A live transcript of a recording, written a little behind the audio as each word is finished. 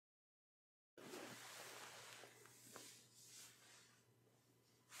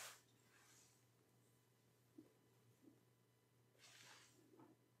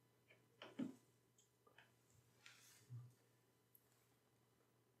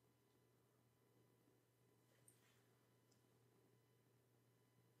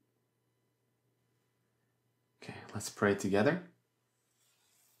Let's pray together.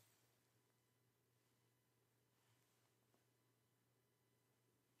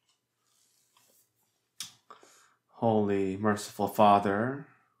 Holy, merciful Father,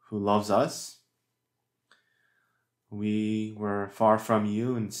 who loves us, we were far from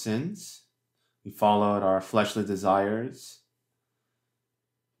you in sins. We followed our fleshly desires.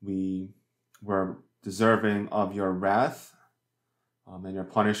 We were deserving of your wrath and your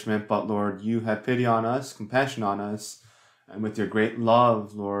punishment. But Lord, you had pity on us, compassion on us. And with your great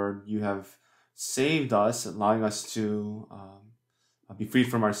love, Lord, you have saved us, allowing us to be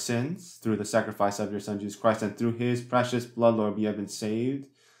freed from our sins through the sacrifice of your Son, Jesus Christ. And through his precious blood, Lord, we have been saved.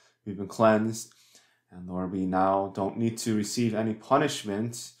 We've been cleansed. And Lord, we now don't need to receive any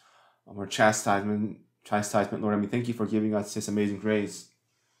punishment or chastisement, Lord. And we thank you for giving us this amazing grace.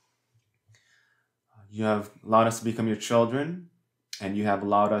 You have allowed us to become your children, and you have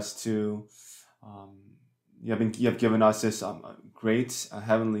allowed us to, you have given us this great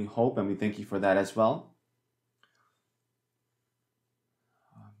heavenly hope, and we thank you for that as well.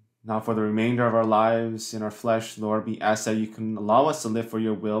 Now for the remainder of our lives in our flesh, Lord, we ask that you can allow us to live for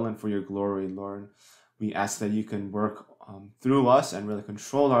your will and for your glory, Lord. We ask that you can work through us and really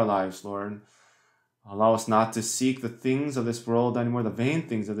control our lives, Lord. Allow us not to seek the things of this world anymore, the vain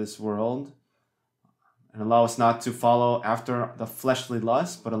things of this world, and allow us not to follow after the fleshly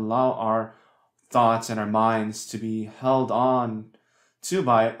lust, but allow our thoughts and our minds to be held on to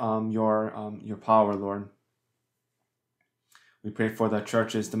by your power, Lord. We pray for the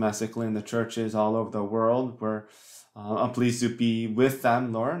churches domestically and the churches all over the world. We're pleased to be with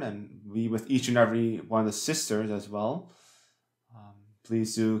them, Lord, and be with each and every one of the sisters as well.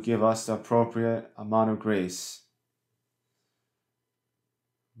 Please do give us the appropriate amount of grace.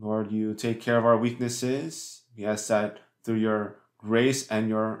 Lord, you take care of our weaknesses. We ask that through your grace and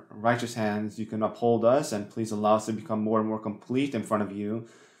your righteous hands, you can uphold us, and please allow us to become more and more complete in front of you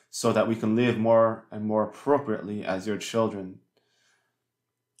so that we can live more and more appropriately as your children.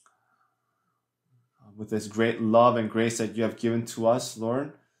 With this great love and grace that you have given to us,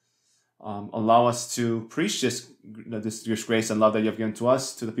 Lord, allow us to preach this grace and love that you have given to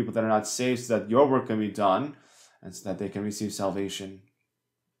us to the people that are not saved, so that your work can be done and so that they can receive salvation.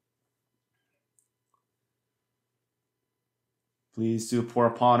 Please do pour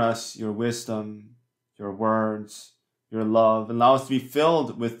upon us your wisdom, your words, your love. Allow us to be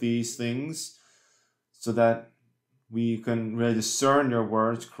filled with these things so that we can really discern your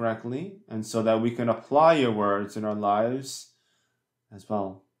words correctly, and so that we can apply your words in our lives as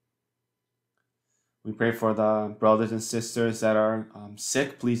well. We pray for the brothers and sisters that are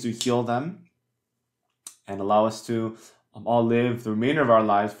sick. Please do heal them and allow us to all live the remainder of our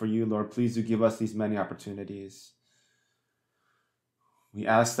lives for you, Lord. Please do give us these many opportunities. We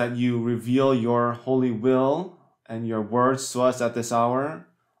ask that you reveal your holy will and your words to us at this hour.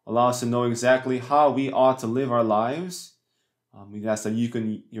 Allow us to know exactly how we ought to live our lives. We ask that you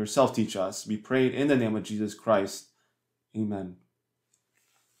can yourself teach us. We pray in the name of Jesus Christ. Amen.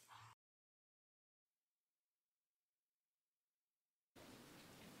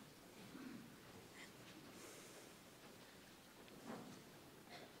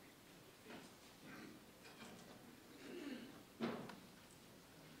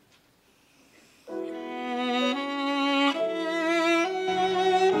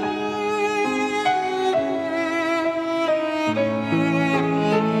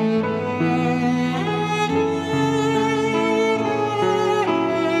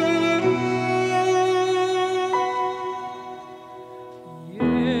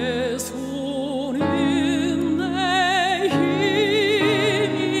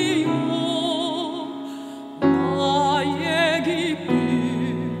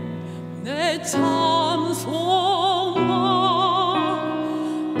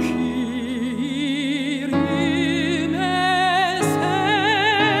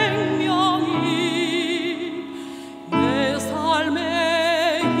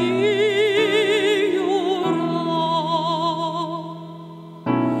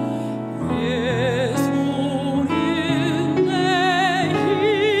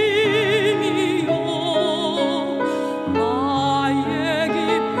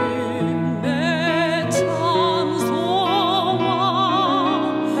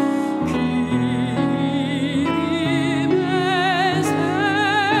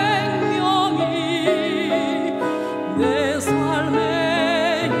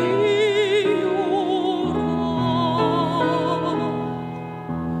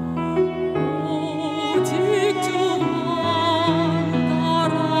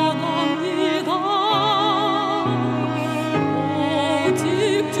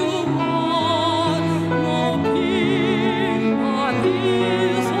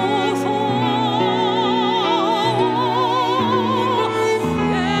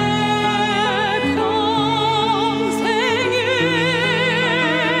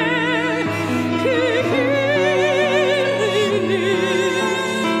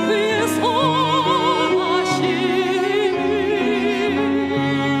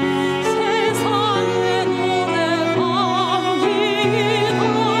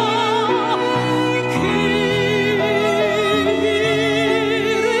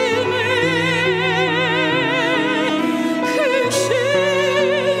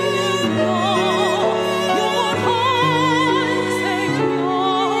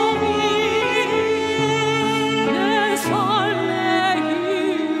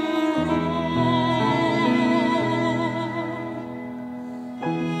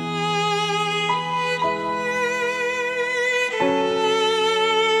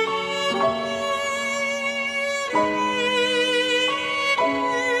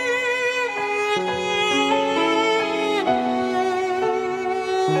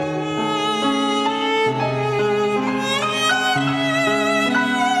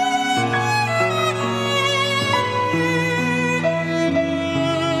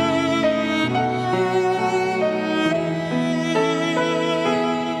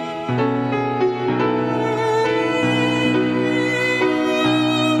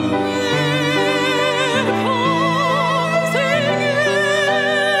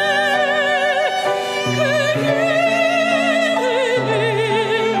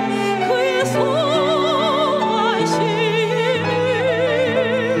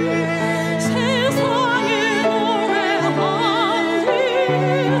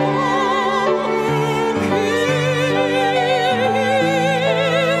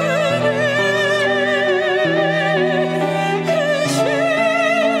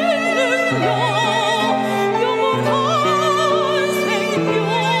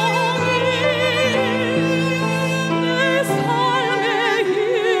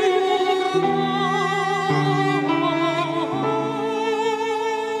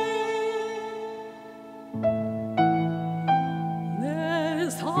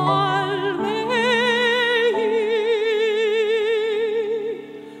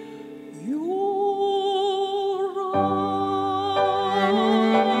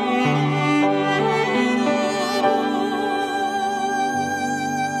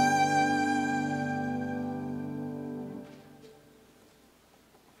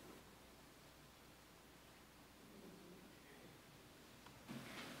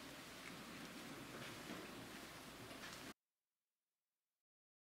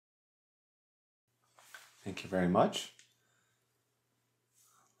 Thank you very much.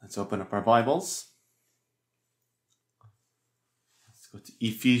 Let's open up our Bibles. Let's go to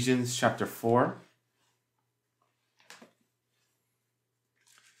Ephesians chapter 4.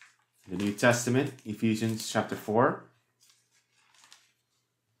 The New Testament, Ephesians chapter 4.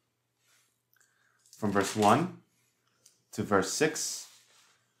 From verse 1 to verse 6.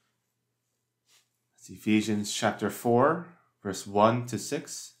 It's Ephesians chapter 4, verse 1 to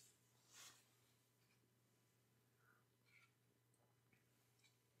 6.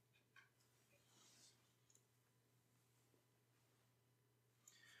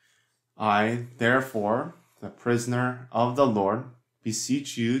 I, therefore, the prisoner of the Lord,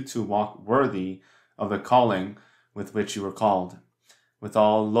 beseech you to walk worthy of the calling with which you were called, with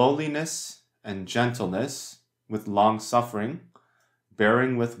all lowliness and gentleness, with long suffering,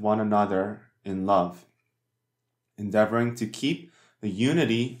 bearing with one another in love, endeavoring to keep the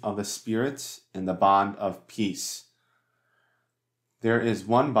unity of the Spirit in the bond of peace. There is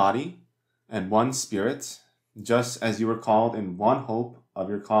one body and one Spirit, just as you were called in one hope of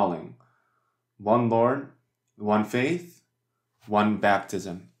your calling, one Lord, one faith, one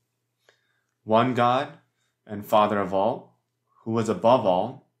baptism, one God and Father of all, who is above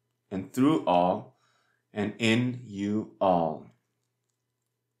all, and through all, and in you all.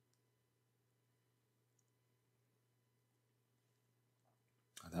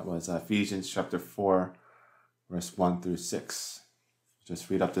 That was Ephesians chapter 4, verse 1 through 6. Just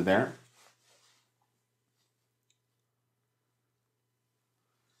read up to there.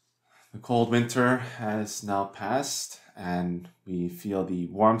 The cold winter has now passed, and we feel the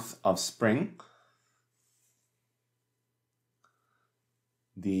warmth of spring.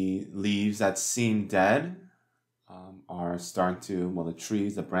 The leaves that seem dead are starting to, the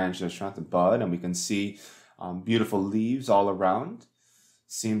trees, the branches are starting to bud, and we can see beautiful leaves all around.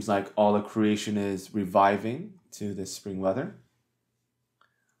 Seems like all of creation is reviving to this spring weather.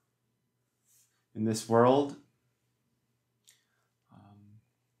 In this world,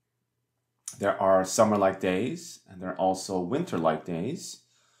 there are summer-like days, and there are also winter-like days.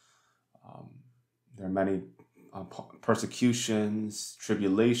 There are many persecutions,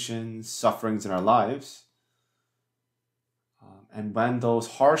 tribulations, sufferings in our lives. And when those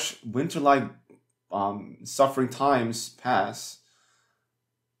harsh winter-like suffering times pass,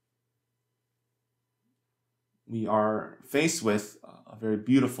 we are faced with a very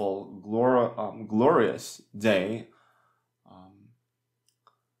beautiful, glorious day.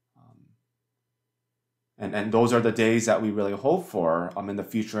 And those are the days that we really hope for in the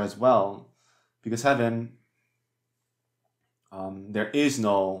future as well. Because heaven, there is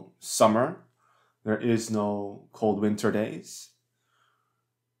no summer. There is no cold winter days.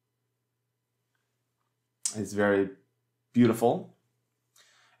 It's very beautiful.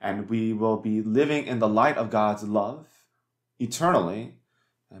 And we will be living in the light of God's love eternally.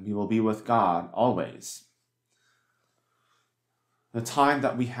 And we will be with God always. The time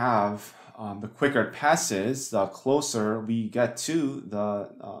that we have, the quicker it passes, the closer we get to the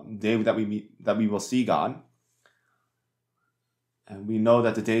day that we will see God. And we know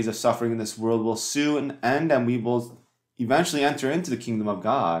that the days of suffering in this world will soon end, and we will eventually enter into the kingdom of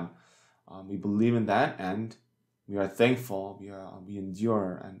God. We believe in that, and we are thankful. We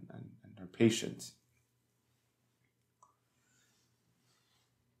endure and are patient.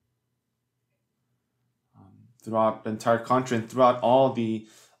 Throughout the entire country and throughout all the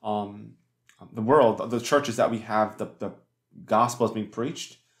world, the churches that we have, the gospel is being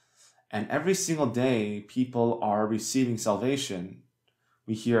preached. And every single day, people are receiving salvation.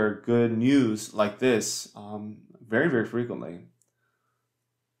 We hear good news like this very, very frequently.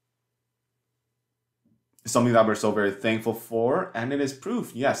 It's something that we're so very thankful for, and it is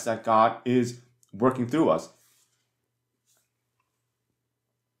proof, yes, that God is working through us.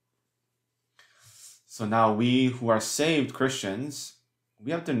 So now we who are saved Christians,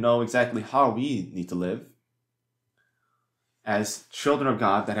 we have to know exactly how we need to live. As children of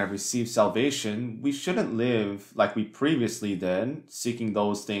God that have received salvation, we shouldn't live like we previously did, seeking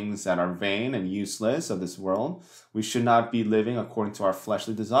those things that are vain and useless of this world. We should not be living according to our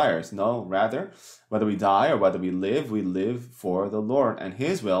fleshly desires. No, rather, whether we die or whether we live for the Lord and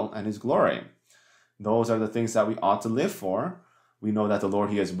His will and His glory. Those are the things that we ought to live for. We know that the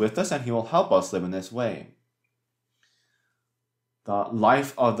Lord, He is with us and He will help us live in this way. The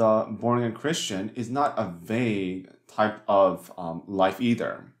life of the born-again Christian is not a vague type of life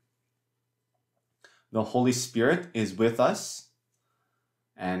either. The Holy Spirit is with us,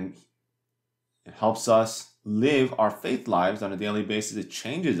 and it helps us live our faith lives on a daily basis. It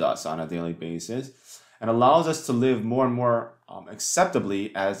changes us on a daily basis and allows us to live more and more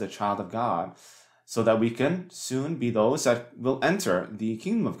acceptably as a child of God. so that we can soon be those that will enter the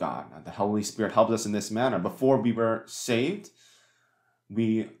kingdom of God. The Holy Spirit helped us in this manner. Before we were saved,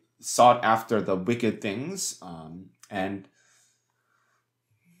 we sought after the wicked things, and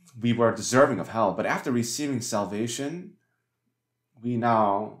we were deserving of hell. But after receiving salvation, we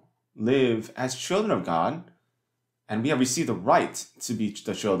now live as children of God, and we have received the right to be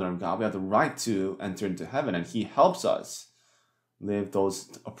the children of God. We have the right to enter into heaven, and He helps us live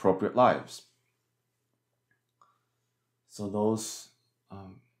those appropriate lives. So those,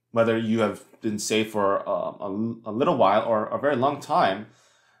 whether you have been saved for a little while or a very long time,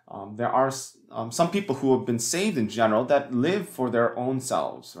 there are some people who have been saved in general that live for their own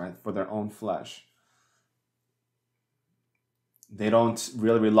selves, right? For their own flesh. They don't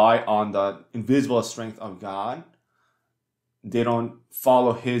really rely on the invisible strength of God. They don't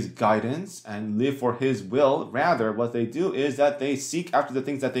follow His guidance and live for His will. Rather, what they do is that they seek after the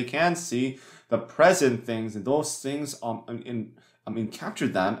things that they can see, the present things, and those things capture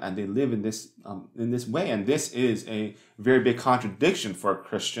them, and they live in this way. And this is a very big contradiction for a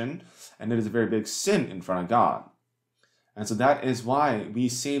Christian, and it is a very big sin in front of God. And so that is why we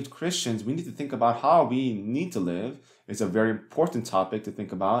saved Christians, we need to think about how we need to live. It's a very important topic to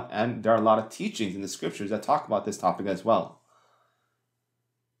think about, and there are a lot of teachings in the scriptures that talk about this topic as well.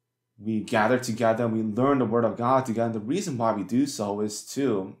 We gather together, we learn the Word of God together. And the reason why we do so is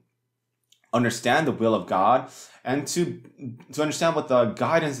to understand the will of God and to understand what the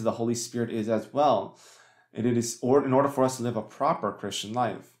guidance of the Holy Spirit is as well. And it is in order for us to live a proper Christian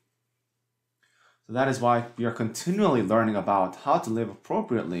life. So that is why we are continually learning about how to live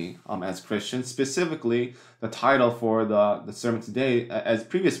appropriately as Christians. Specifically, the title for the sermon today, as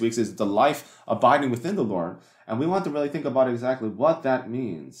previous weeks, is The Life Abiding Within the Lord. And we want to really think about exactly what that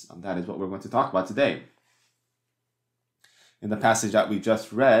means. That is what we're going to talk about today. In the passage that we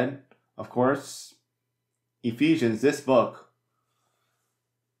just read, of course, Ephesians, this book,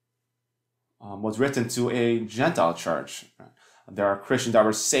 was written to a Gentile church. There are Christians that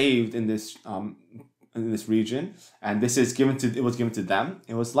were saved in this region, and it was given to them.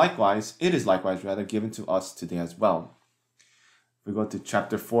 It is likewise given to us today as well. If we go to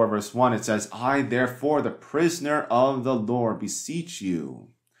chapter 4, verse 1, it says, I, therefore, the prisoner of the Lord, beseech you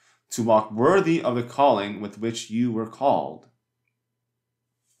to walk worthy of the calling with which you were called.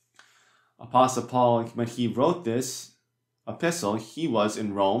 Apostle Paul, when he wrote this epistle, he was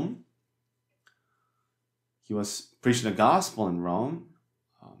in Rome. He was preaching the gospel in Rome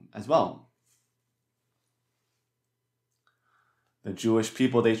as well. The Jewish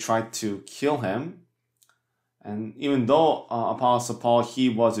people, they tried to kill him. And even though Apostle Paul, he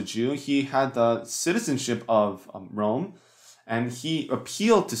was a Jew, he had the citizenship of Rome, and he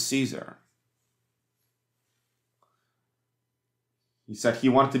appealed to Caesar. He said he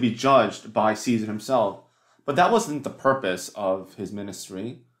wanted to be judged by Caesar himself. But that wasn't the purpose of his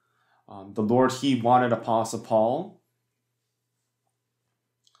ministry. The Lord, He wanted Apostle Paul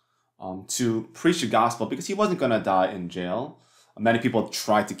to preach the gospel because he wasn't going to die in jail. Many people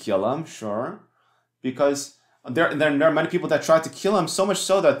tried to kill him, sure, because there are many people that tried to kill him, so much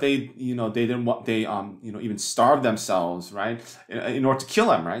so that they even starved themselves, right, in order to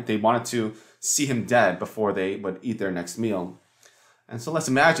kill him, right? They wanted to see him dead before they would eat their next meal. And so let's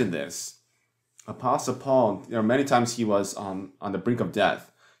imagine this. Apostle Paul, many times he was on the brink of death.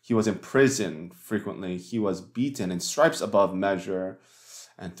 He was in prison frequently. He was beaten in stripes above measure,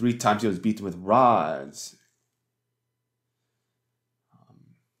 and 3 times he was beaten with rods.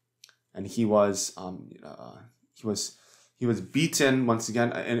 And he was beaten once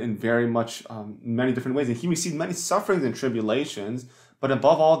again in very much many different ways, and he received many sufferings and tribulations. But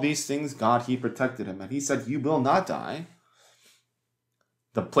above all these things, God, He protected him, and He said, "You will not die."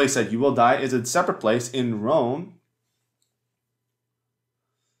 The place that you will die is a separate place in Rome.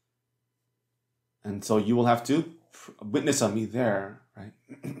 And so you will have to witness on me there, right?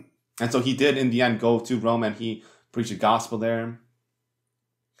 And so he did, in the end, go to Rome, and he preached the gospel there.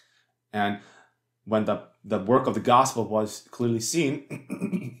 And when the work of the gospel was clearly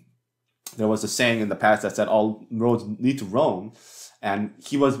seen, there was a saying in the past that said, all roads lead to Rome. And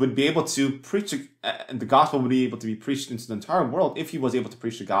he would be able to preach, and the gospel would be able to be preached into the entire world if he was able to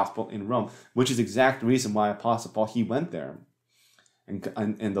preach the gospel in Rome, which is the exact reason why Apostle Paul, he went there.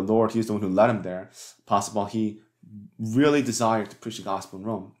 And the Lord, He's the one who led him there. Apostle Paul, he really desired to preach the gospel in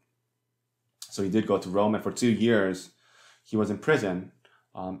Rome. So he did go to Rome, and for 2 years, he was in prison,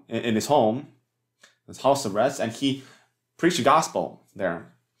 in his home, his house arrest, and he preached the gospel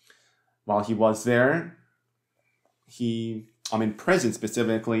there. While he was there, in prison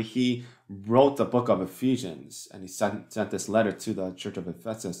specifically, he wrote the book of Ephesians, and he sent this letter to the church of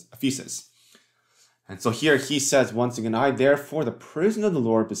Ephesus. And so here he says once again, I therefore, the prisoner of the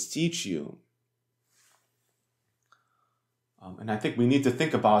Lord, beseech you. And I think we need to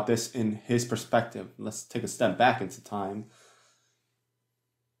think about this in his perspective. Let's take a step back into time.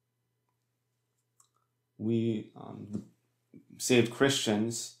 We, the saved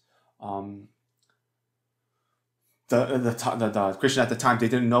Christians, the Christian at the time, they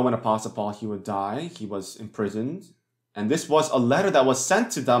didn't know when Apostle Paul he would die. He was imprisoned. And this was a letter that was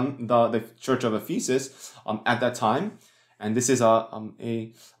sent to them, the church of Ephesus, at that time. And this is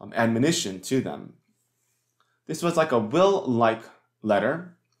a admonition to them. This was like a will-like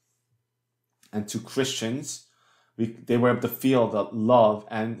letter. And to Christians, they were able to feel the love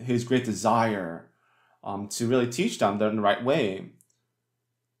and his great desire to really teach them the right way.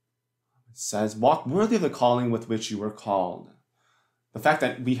 It says, walk worthy of the calling with which you were called. The fact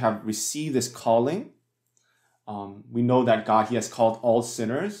that we have received this calling, we know that God, he has called all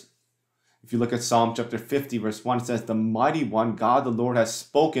sinners. If you look at Psalm chapter 50, verse 1, it says, the mighty one, God the Lord, has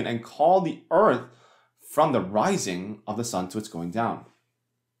spoken and called the earth from the rising of the sun to its going down.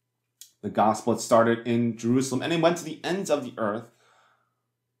 The gospel had started in Jerusalem and it went to the ends of the earth.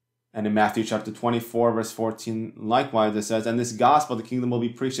 And in Matthew chapter 24, verse 14, likewise it says, and this gospel, the kingdom, will be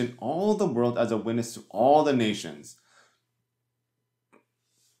preached in all the world as a witness to all the nations.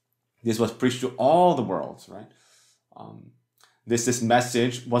 This was preached to all the world, right? This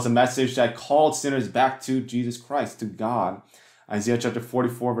message was a message that called sinners back to Jesus Christ, to God. Isaiah chapter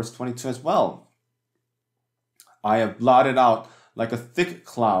 44, verse 22 as well. I have blotted out like a thick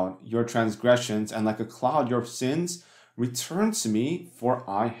cloud your transgressions, and like a cloud your sins. Return to me, for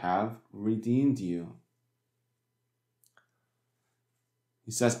I have redeemed you.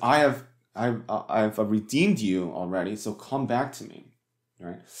 He says, I have redeemed you already, so come back to me.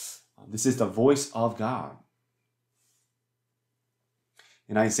 Right? This is the voice of God.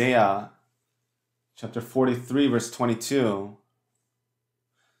 In Isaiah chapter 43, verse 22,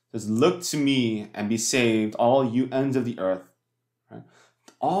 it says, look to me and be saved, all you ends of the earth. Right?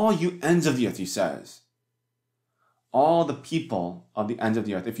 All you ends of the earth, he says. All the people of the ends of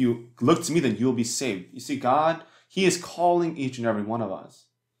the earth. If you look to me, then you'll be saved. You see, God, he is calling each and every one of us.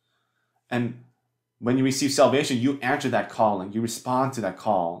 And when you receive salvation, you answer that calling. You respond to that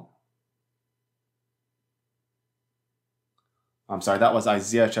call. I'm sorry, that was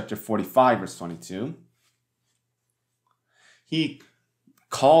Isaiah chapter 45, verse 22. He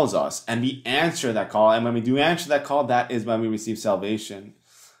calls us and we answer that call. And when we do answer that call, that is when we receive salvation.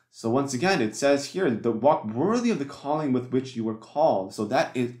 So once again, it says here, the walk worthy of the calling with which you were called. So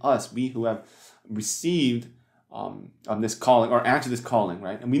that is us, we who have received this calling or answered this calling,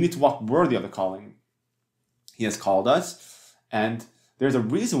 right? And we need to walk worthy of the calling. He has called us, and there's a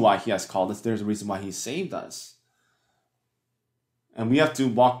reason why he has called us. There's a reason why he saved us. And we have to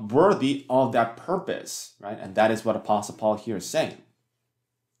walk worthy of that purpose, right? And that is what Apostle Paul here is saying.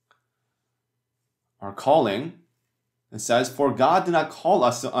 Our calling, it says, for God did not call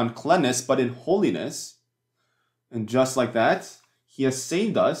us to uncleanness, but in holiness. And just like that, he has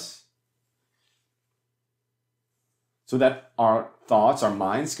saved us so that our thoughts, our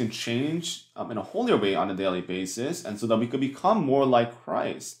minds can change in a holier way on a daily basis, and so that we could become more like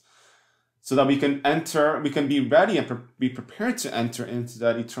Christ. So that we can be ready and be prepared to enter into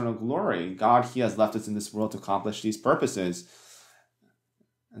that eternal glory. God, he has left us in this world to accomplish these purposes.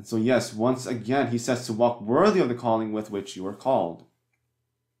 And so, yes, once again, he says to walk worthy of the calling with which you are called.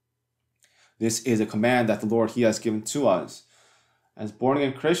 This is a command that the Lord, he has given to us. As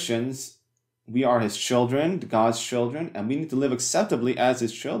born-again Christians, we are his children, God's children, and we need to live acceptably as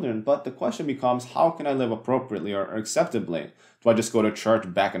his children. But the question becomes, how can I live appropriately or acceptably? Do I just go to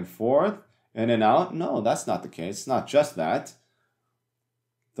church back and forth, in and out? No, that's not the case. It's not just that.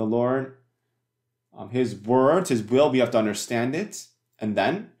 The Lord, his words, his will, we have to understand it. And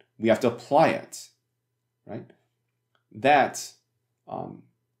then we have to apply it, right? That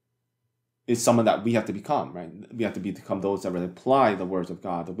is someone that we have to become, right? We have to become those that really apply the words of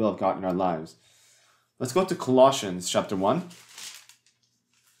God, the will of God in our lives. Let's go to Colossians chapter 1.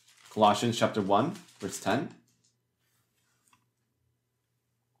 Colossians chapter 1, verse 10.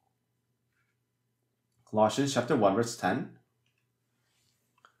 Colossians chapter 1, verse 10.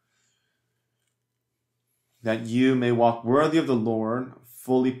 That you may walk worthy of the Lord,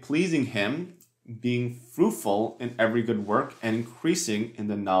 fully pleasing him, being fruitful in every good work and increasing in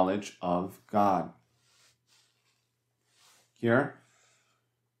the knowledge of God. Here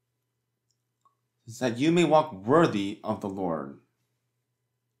is that you may walk worthy of the Lord.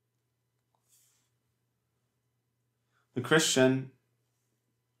 The Christian,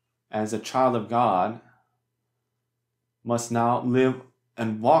 as a child of God, must now live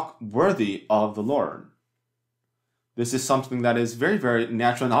and walk worthy of the Lord. This is something that is very, very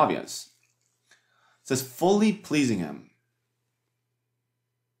natural and obvious. It says, fully pleasing him.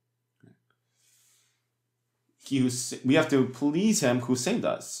 We have to please him who saved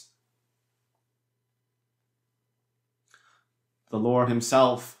us. The Lord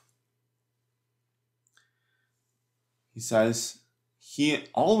himself, he says, he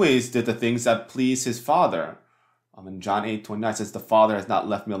always did the things that please his Father. In John 8:29 says, the Father has not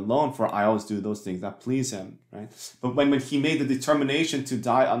left me alone, for I always do those things that please him. Right? But when he made the determination to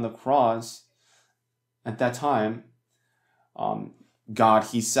die on the cross, at that time, God,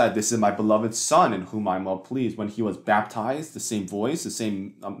 he said, this is my beloved Son in whom I'm well pleased. When he was baptized, the same voice, the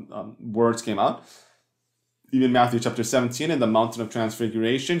same words came out. Even Matthew chapter 17, in the mountain of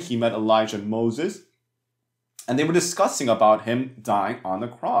transfiguration, he met Elijah and Moses, and they were discussing about him dying on the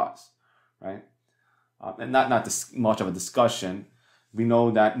cross, right? And not much of a discussion. We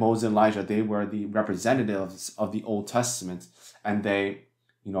know that Moses and Elijah, they were the representatives of the Old Testament, and they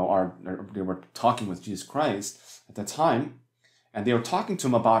were talking with Jesus Christ at the time, and they were talking to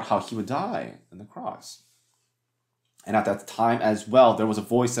him about how he would die on the cross. And at that time as well, there was a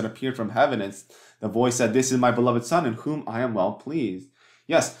voice that appeared from heaven, and the voice said, this is my beloved Son in whom I am well pleased.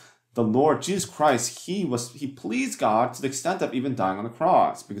 Yes, the Lord Jesus Christ, he pleased God to the extent of even dying on the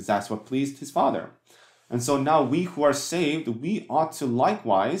cross, because that's what pleased his Father. And so now we who are saved, we ought to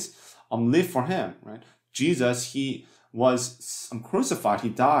likewise live for him, right? Jesus, he was crucified. He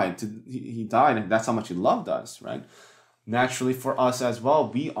died. He died, and that's how much he loved us, right? Naturally, for us as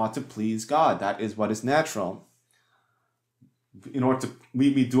well, we ought to please God. That is what is natural. In order to,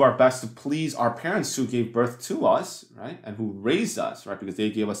 we do our best to please our parents who gave birth to us, right? And who raised us, right? Because they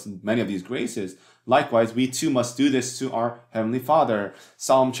gave us many of these graces. Likewise, we too must do this to our Heavenly Father.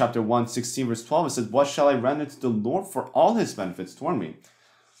 Psalm chapter 116, verse 12, it says, what shall I render to the Lord for all his benefits toward me?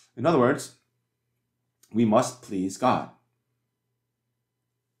 In other words, we must please God.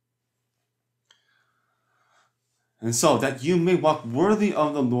 And so that you may walk worthy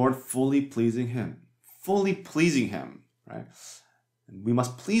of the Lord, fully pleasing him. Fully pleasing him, right? And we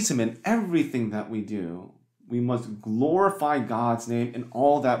must please him in everything that we do. We must glorify God's name in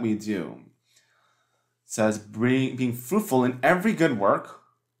all that we do. It says, being fruitful in every good work,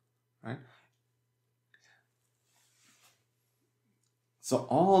 right? So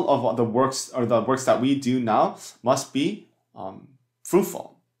all of the works, or the works that we do now, must be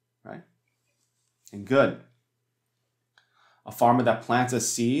fruitful, right? And good. A farmer that plants a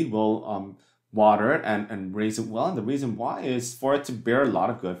seed will water it and raise it well. And the reason why is for it to bear a lot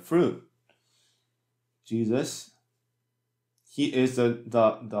of good fruit. Jesus, he is the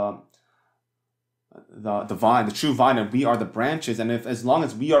vine, the true vine, and we are the branches. And as long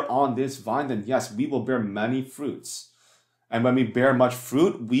as we are on this vine, then yes, we will bear many fruits. And when we bear much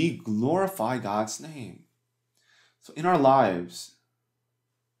fruit, we glorify God's name. So in our lives,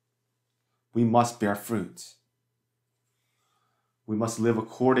 we must bear fruit. We must live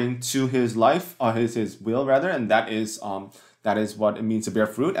according to his life, his will rather, and that is what it means to bear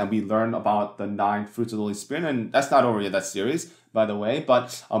fruit. And we learn about the 9 fruits of the Holy Spirit, and that's not over yet, that series, by the way,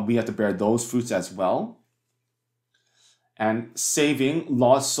 but we have to bear those fruits as well. And saving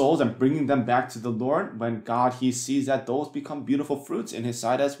lost souls and bringing them back to the Lord, when God, he sees that those become beautiful fruits in his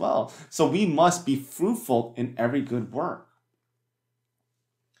sight as well. So we must be fruitful in every good work.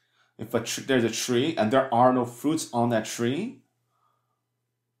 If there's a tree and there are no fruits on that tree,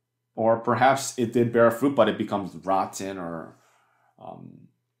 or perhaps it did bear fruit, but it becomes rotten, or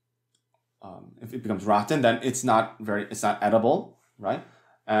if it becomes rotten, then it's not edible, right?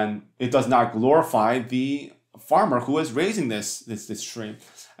 And it does not glorify the farmer who is raising this tree.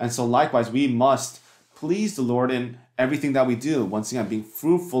 And so likewise, we must please the Lord in everything that we do. Once again, being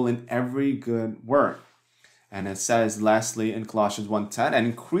fruitful in every good work. And it says, lastly, in Colossians 1:10, and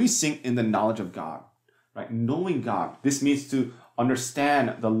increasing in the knowledge of God, right? Knowing God. This means to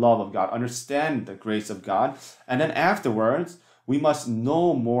understand the love of God, understand the grace of God. And then afterwards, we must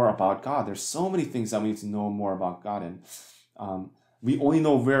know more about God. There's so many things that we need to know more about God. And we only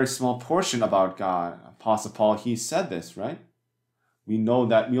know a very small portion about God. Apostle Paul, he said this, right? We know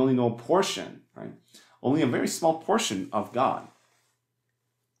that we only know a portion, right? Only a very small portion of God.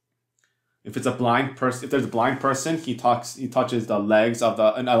 If it's a blind person, if there's a blind person, he touches the legs of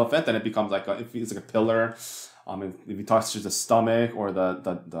an elephant, then it becomes like it's like a pillar. If he touches the stomach or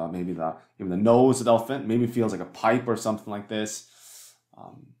maybe even the nose of the elephant, maybe it feels like a pipe or something like this.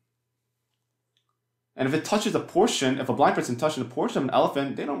 And if a blind person touches a portion of an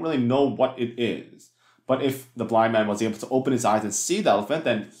elephant, they don't really know what it is. But if the blind man was able to open his eyes and see the elephant,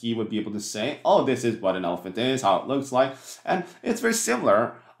 then he would be able to say, oh, this is what an elephant is, how it looks like. And it's very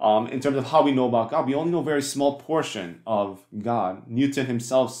similar in terms of how we know about God. We only know a very small portion of God. Newton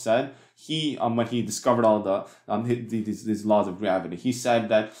himself said, when he discovered all these laws of gravity, he said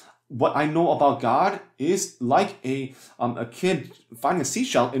that what I know about God is like a kid finding a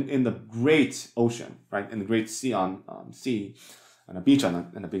seashell in the great ocean, right? In the great sea, on a beach on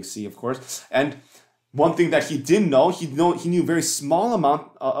a big sea, of course. And one thing that he didn't know, he knew a very small amount,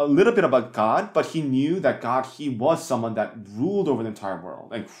 a little bit about God, but he knew that God, he was someone that ruled over the entire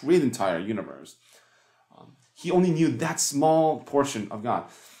world and created the entire universe. He only knew that small portion of God.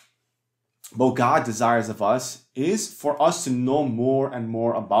 What God desires of us is for us to know more and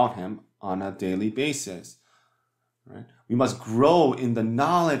more about him on a daily basis. Right? We must grow in the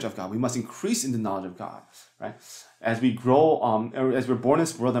knowledge of God. We must increase in the knowledge of God. Right? As we grow, as we're born in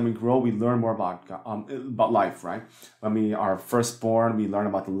this world and we grow, we learn more about God, about life. Right? When we are first born, we learn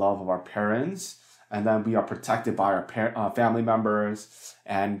about the love of our parents, and then we are protected by our family members,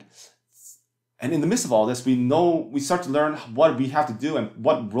 and in the midst of all this, we start to learn what we have to do and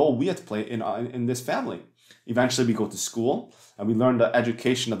what role we have to play in this family. Eventually, we go to school and we learn the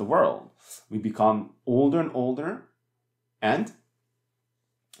education of the world. We become older and older, and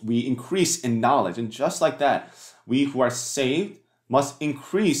we increase in knowledge. And just like that, we who are saved must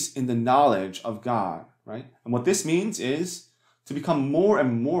increase in the knowledge of God, right? And what this means is to become more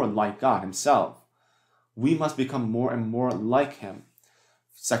and more like God himself. We must become more and more like him.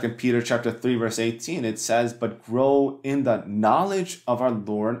 2 Peter chapter 3, verse 18, it says, but grow in the knowledge of our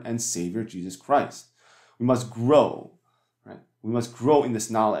Lord and Savior Jesus Christ. We must grow, right? We must grow in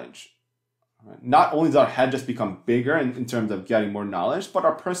this knowledge. Right? Not only does our head just become bigger in terms of getting more knowledge, but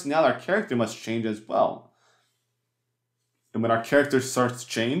our personality, our character must change as well. And when our character starts to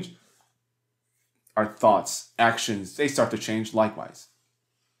change, our thoughts, actions, they start to change likewise.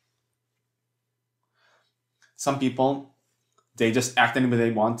 Some people, they just act any way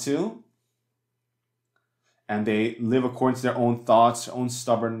they want to, and they live according to their own thoughts, their own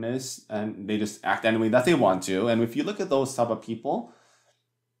stubbornness, and they just act any way that they want to. And if you look at those type of people,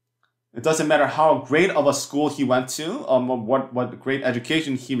 it doesn't matter how great of a school he went to, what great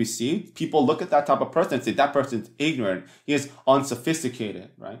education he received. People look at that type of person and say, that person is ignorant, he is unsophisticated,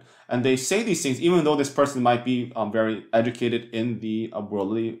 right? And they say these things even though this person might be very educated in the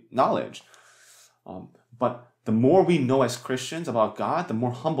worldly knowledge. But the more we know as Christians about God, the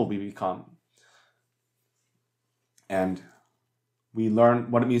more humble we become. And we learn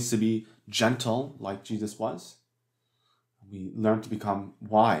what it means to be gentle like Jesus was. We learn to become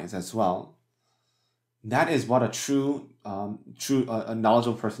wise as well. That is what a true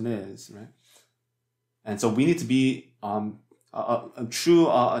knowledgeable person is, right? And so we need to be a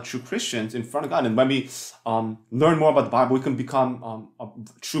true Christians in front of God. And when we learn more about the Bible, we can become a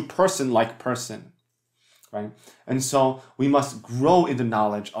true person-like person. Right? And so we must grow in the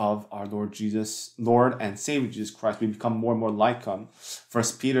knowledge of our Lord and Savior Jesus Christ. We become more and more like him. 1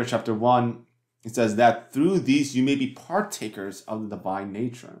 Peter chapter 1, it says that through these you may be partakers of the divine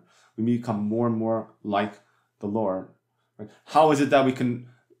nature. We may become more and more like the Lord. Right? How is it that we can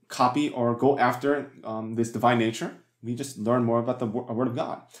copy or go after this divine nature? We just learn more about the Word of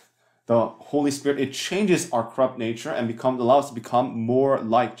God. The Holy Spirit, it changes our corrupt nature and allows us to become more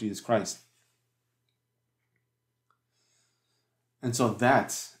like Jesus Christ. And so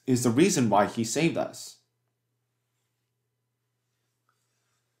that is the reason why he saved us.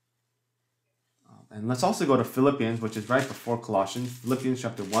 And let's also go to Philippians, which is right before Colossians. Philippians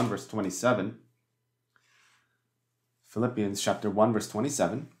chapter 1, verse 27. Philippians chapter 1, verse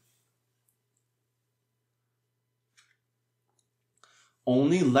 27.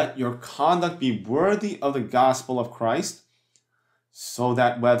 Only let your conduct be worthy of the gospel of Christ, so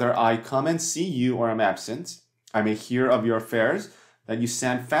that whether I come and see you or am absent, I may hear of your affairs, that you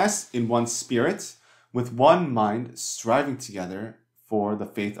stand fast in one spirit, with one mind, striving together for the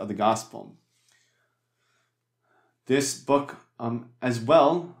faith of the gospel. This book, as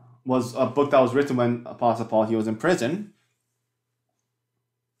well, was a book that was written when Apostle Paul, he was in prison.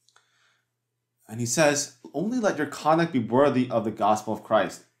 And he says, only let your conduct be worthy of the gospel of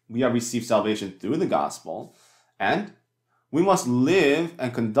Christ. We have received salvation through the gospel, and we must live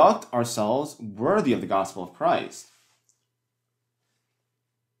and conduct ourselves worthy of the gospel of Christ.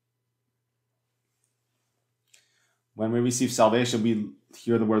 When we receive salvation, we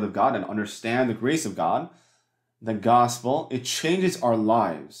hear the word of God and understand the grace of God. The gospel, it changes our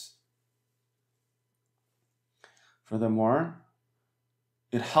lives. Furthermore,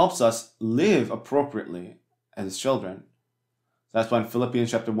 it helps us live appropriately as children. That's why in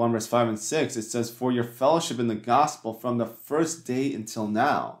Philippians chapter 1, verse 5 and 6, it says, "For your fellowship in the gospel from the first day until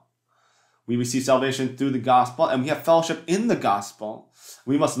now." We receive salvation through the gospel, and we have fellowship in the gospel.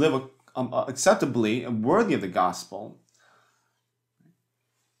 We must live acceptably and worthy of the gospel.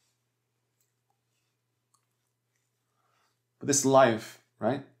 But this life,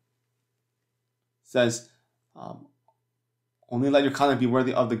 right, says, only let your conduct be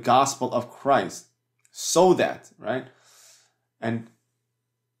worthy of the gospel of Christ, so that, right, and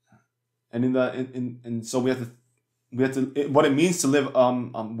so we have to what it means to live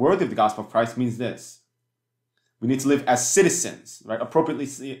worthy of the gospel of Christ means this: we need to live as citizens, right,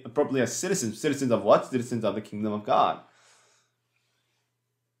 appropriately as citizens of what? Citizens of the kingdom of God.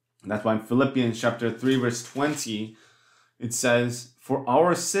 And that's why in Philippians chapter 3, verse 20, it says, "For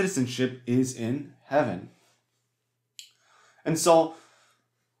our citizenship is in heaven." And so,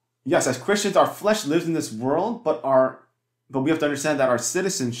 yes, as Christians, our flesh lives in this world, but we have to understand that our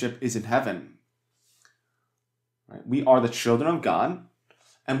citizenship is in heaven. Right? We are the children of God,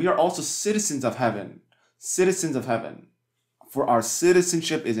 and we are also citizens of heaven. Citizens of heaven. For our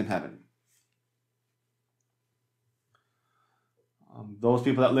citizenship is in heaven. Those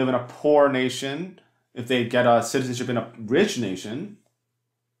people that live in a poor nation, if they get a citizenship in a rich nation,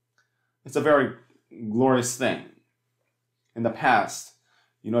 it's a very glorious thing. In the past,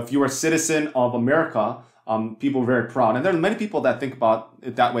 if you were a citizen of America, people were very proud. And there are many people that think about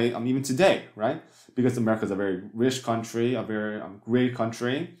it that way even today, right? Because America is a very rich country, a very great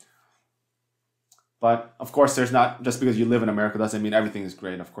country. But of course, there's not, just because you live in America doesn't mean everything is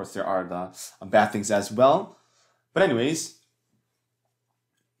great. Of course, there are the bad things as well. But anyways,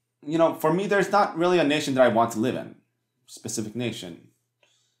 for me, there's not really a nation that I want to live in, specific nation.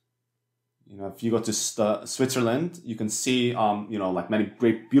 If you go to Switzerland, you can see, like many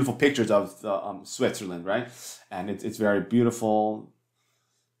great, beautiful pictures of Switzerland, right? And it's very beautiful.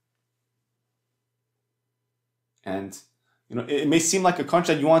 And, it may seem like a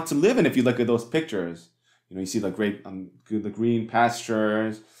country that you want to live in if you look at those pictures. You see the great, the green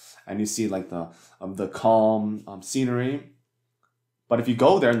pastures, and you see like the calm scenery. But if you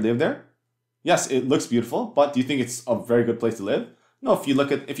go there and live there, yes, it looks beautiful, but do you think it's a very good place to live? No, if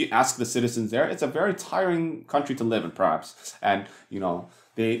you ask the citizens there, it's a very tiring country to live in, perhaps. And,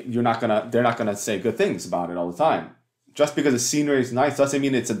 they're not gonna say good things about it all the time. Just because the scenery is nice doesn't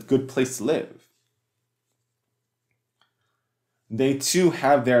mean it's a good place to live. They too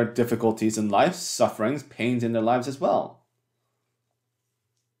have their difficulties in life, sufferings, pains in their lives as well.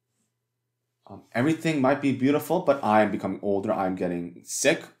 Everything might be beautiful, but I am becoming older, I'm getting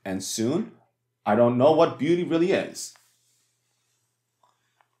sick, and soon I don't know what beauty really is.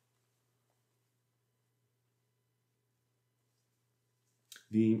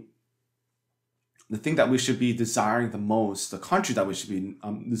 The thing that we should be desiring the most, the country that we should be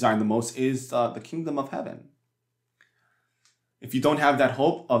desiring the most is the kingdom of heaven. If you don't have that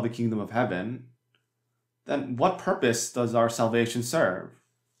hope of the kingdom of heaven, then what purpose does our salvation serve?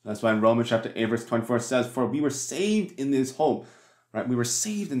 That's why in Romans chapter 8, verse 24 it says, "For we were saved in this hope," right? We were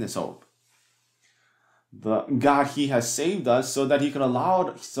saved in this hope. God, He has saved us so that He can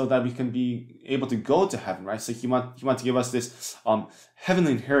so that we can be able to go to heaven, right? So He wants to give us this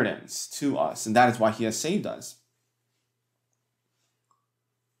heavenly inheritance to us, and that is why He has saved us.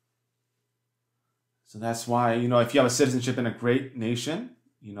 So that's why, if you have a citizenship in a great nation,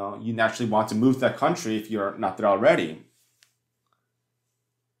 you naturally want to move to that country if you're not there already.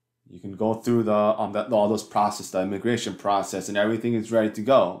 You can go through all those processes, the immigration process, and everything is ready to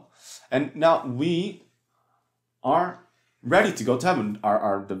go. And now we are ready to go to heaven.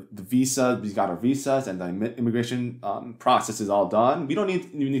 The visa, we got our visas, and the immigration process is all done. We don't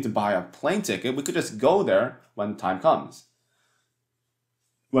need to buy a plane ticket. We could just go there when time comes.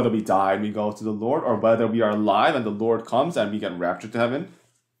 Whether we die and we go to the Lord, or whether we are alive and the Lord comes and we get raptured to heaven,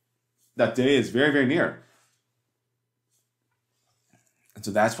 that day is very, very near. And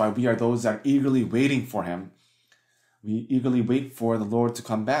so that's why we are those that are eagerly waiting for Him. We eagerly wait for the Lord to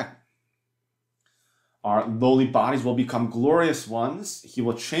come back. Our lowly bodies will become glorious ones. He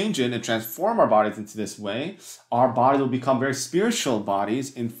will change it and transform our bodies into this way. Our bodies will become very spiritual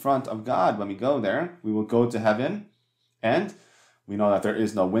bodies in front of God when we go there. We will go to heaven, and we know that there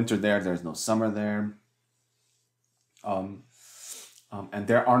is no winter there. There's no summer there. And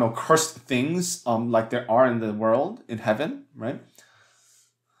there are no cursed things like there are in the world, in heaven, right?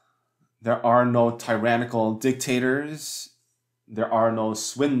 There are no tyrannical dictators. There are no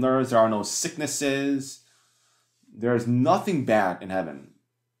swindlers. There are no sicknesses. There is nothing bad in heaven.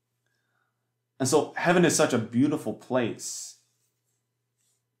 And so heaven is such a beautiful place.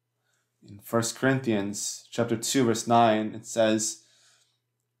 In 1 Corinthians chapter 2, verse 9, it says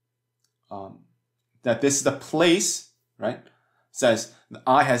that this is the place, right? It says, the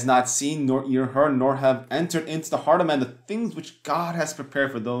eye has not seen, nor ear heard, nor have entered into the heart of man the things which God has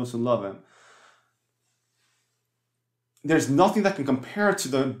prepared for those who love him. There's nothing that can compare to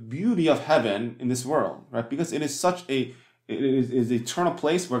the beauty of heaven in this world, right? Because it is such it is an eternal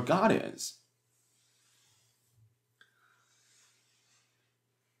place where God is.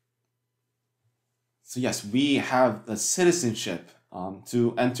 So yes, we have the citizenship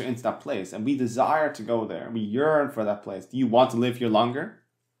to enter into that place, and we desire to go there. We yearn for that place. Do you want to live here longer?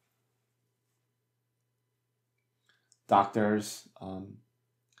 Doctors,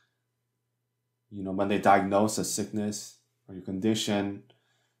 when they diagnose a sickness or your condition,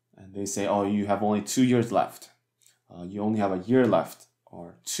 and they say, oh, you have only 2 years left. You only have a year left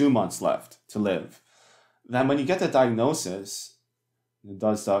or 2 months left to live. Then when you get the diagnosis,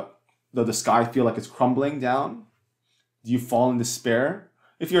 does the sky feel like it's crumbling down? Do you fall in despair?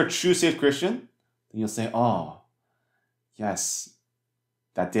 If you're a true saved Christian, then you'll say, oh, yes,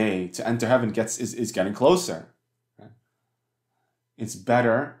 that day to enter heaven is getting closer. Right? It's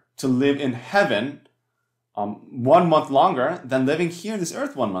better to live in heaven 1 month longer than living here on this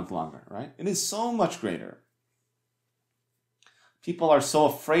earth 1 month longer, right? It is so much greater. People are so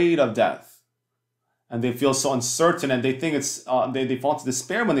afraid of death, and they feel so uncertain, and they think they fall into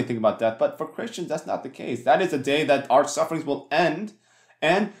despair when they think about death. But for Christians, that's not the case. That is the day that our sufferings will end,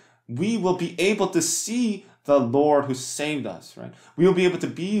 and we will be able to see the Lord who saved us, right? We will be able to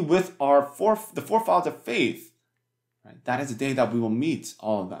be with the forefathers of faith, right? That is the day that we will meet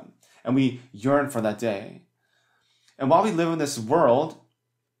all of them, and we yearn for that day. And while we live in this world,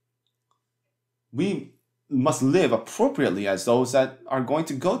 we must live appropriately as those that are going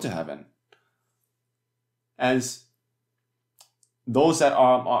to go to heaven. As those that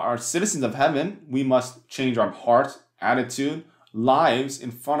are citizens of heaven, we must change our heart, attitude, lives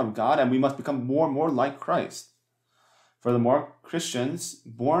in front of God, and we must become more and more like Christ. Furthermore, Christians,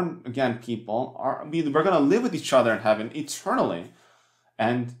 born again people, we're going to live with each other in heaven eternally.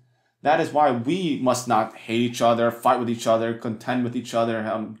 And that is why we must not hate each other, fight with each other, contend with each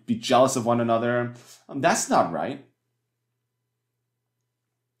other, be jealous of one another. That's not right.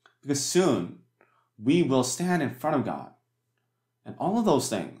 Because soon we will stand in front of God, and all of those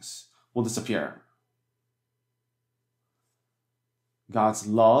things will disappear. God's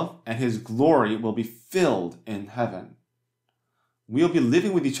love and his glory will be filled in heaven. We'll be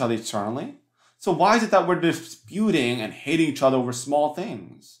living with each other eternally. So why is it that we're disputing and hating each other over small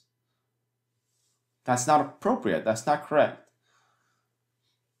things? That's not appropriate. That's not correct.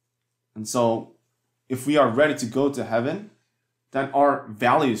 And so if we are ready to go to heaven, then our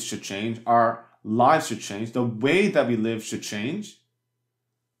values should change. Our lives should change. The way that we live should change.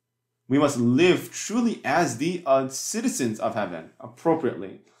 We must live truly as the citizens of heaven,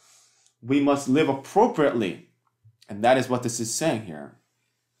 appropriately. We must live appropriately. And that is what this is saying here.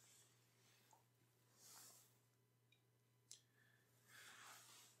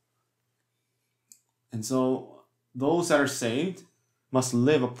 And so those that are saved must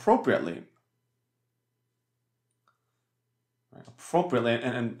live appropriately. Right? Appropriately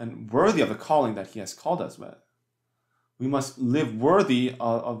and worthy of the calling that he has called us with. We must live worthy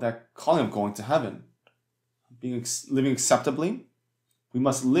of that calling of going to heaven. Living acceptably. We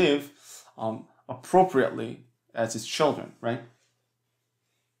must live appropriately as his children, right?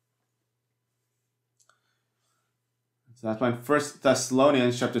 So that's why in 1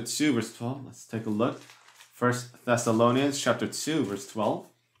 Thessalonians chapter 2, verse 12. Let's take a look. 1 Thessalonians chapter 2, verse 12.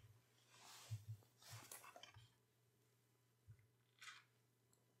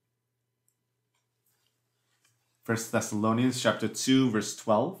 First Thessalonians chapter 2, verse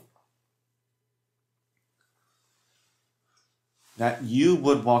 12. That you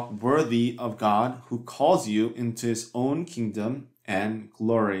would walk worthy of God who calls you into his own kingdom and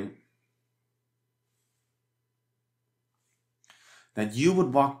glory. That you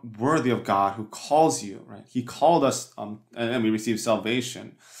would walk worthy of God who calls you, right? He called us, and we receive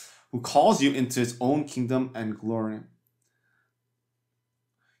salvation, who calls you into his own kingdom and glory.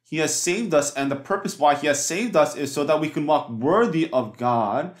 He has saved us, and the purpose why he has saved us is so that we can walk worthy of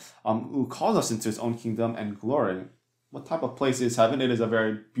God, who calls us into his own kingdom and glory. What type of place is heaven? It is a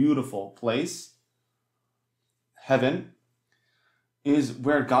very beautiful place. Heaven is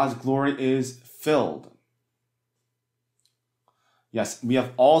where God's glory is filled. Yes, we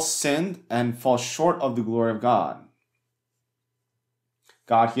have all sinned and fall short of the glory of God.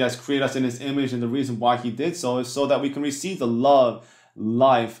 God, he has created us in his image, and the reason why he did so is so that we can receive the love,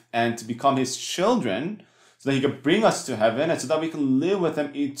 life, and to become his children, so that he could bring us to heaven and so that we can live with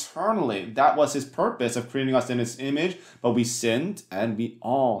him eternally. That was his purpose of creating us in his image, but we sinned and we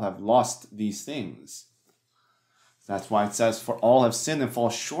all have lost these things. That's why it says, for all have sinned and fall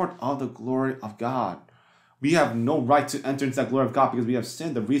short of the glory of God. We have no right to enter into that glory of God because we have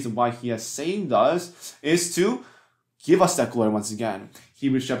sinned. The reason why he has saved us is to give us that glory once again.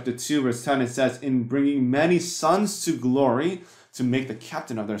 Hebrews chapter 2 verse 10, it says, in bringing many sons to glory, to make the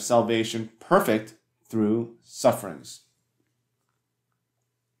captain of their salvation perfect through sufferings.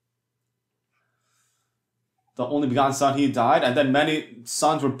 The only begotten son, he died, and then many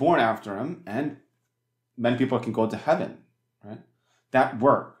sons were born after him, and many people can go to heaven, right? That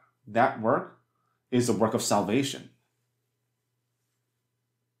work is the work of salvation.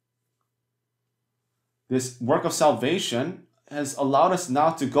 This work of salvation has allowed us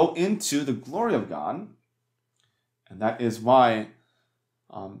now to go into the glory of God. And that is why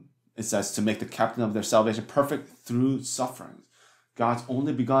it says to make the captain of their salvation perfect through sufferings. God's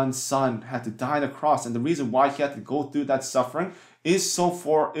only begotten son had to die on the cross. And the reason why he had to go through that suffering is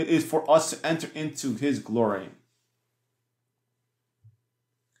for us to enter into his glory.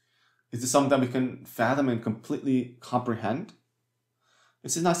 Is this something that we can fathom and completely comprehend?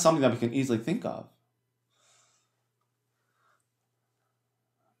 This is not something that we can easily think of.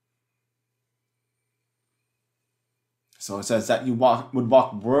 So it says that you would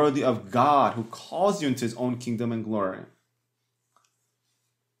walk worthy of God who calls you into his own kingdom and glory.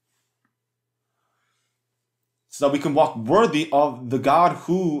 So that we can walk worthy of the God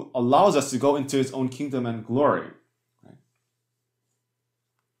who allows us to go into his own kingdom and glory. Right?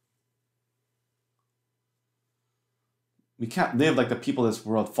 We can't live like the people of this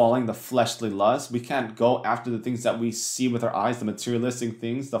world, following the fleshly lust. We can't go after the things that we see with our eyes, the materialistic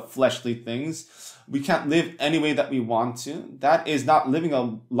things, the fleshly things. We can't live any way that we want to. That is not living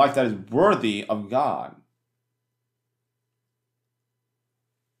a life that is worthy of God.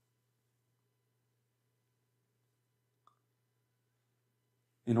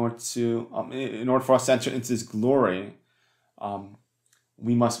 In order for us to enter into this glory,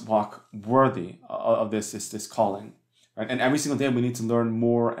 we must walk worthy of this calling. Right? And every single day we need to learn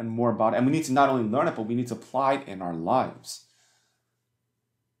more and more about it. And we need to not only learn it, but we need to apply it in our lives.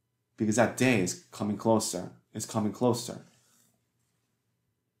 Because that day is coming closer. It's coming closer.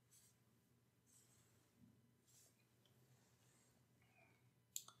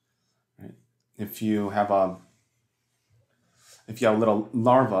 Right? If you have a little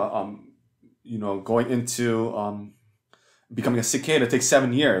larva, going into becoming a cicada, it takes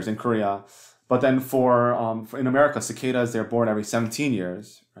 7 years in Korea. But then for in America, cicadas, they're born every 17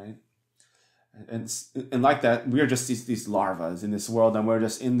 years, right? And like that, we are just these larvas in this world, and we're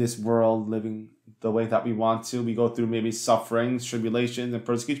just in this world living the way that we want to. We go through maybe sufferings, tribulations, and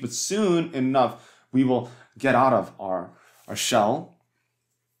persecution, but soon enough, we will get out of our shell,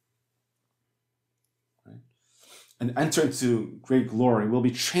 right? And enter into great glory. We'll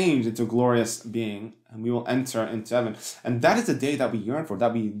be changed into a glorious being, and we will enter into heaven. And that is the day that we yearn for,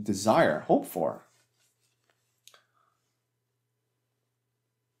 that we desire, hope for.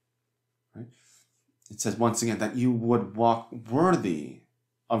 It says once again that you would walk worthy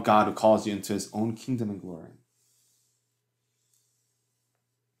of God who calls you into his own kingdom and glory.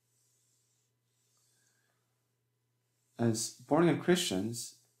 As born-again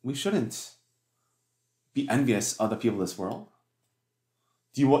Christians, we shouldn't be envious of the people of this world.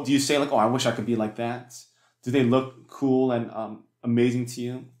 Do you say like, oh, I wish I could be like that? Do they look cool and amazing to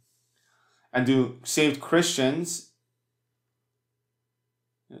you? And do saved Christians,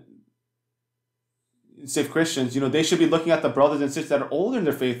 they should be looking at the brothers and sisters that are older in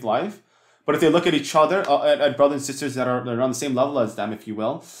their faith life. But if they look at each other, at brothers and sisters that are around the same level as them, if you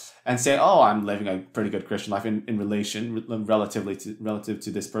will, and say, oh, I'm living a pretty good Christian life in relation, relative to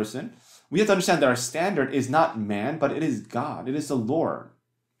this person, we have to understand that our standard is not man, but it is God. It is the Lord.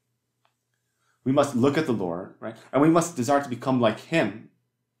 We must look at the Lord, right? And we must desire to become like him.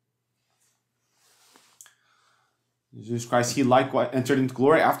 Jesus Christ, he likewise entered into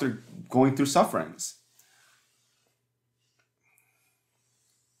glory after going through sufferings.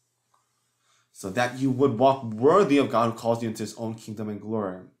 So that you would walk worthy of God who calls you into his own kingdom and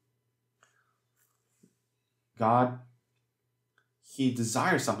glory. God, he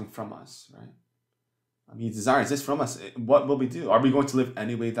desires something from us, right? He desires this from us. What will we do? Are we going to live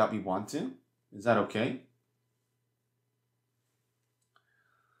any way that we want to? Is that okay?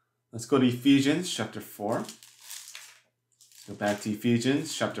 Let's go to Ephesians chapter 4. Go back to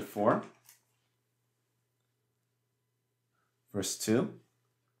Ephesians chapter 4, verse 2.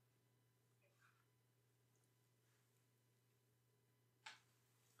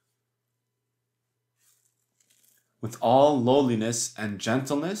 with all lowliness and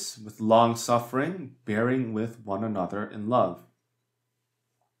gentleness, with long suffering, bearing with one another in love.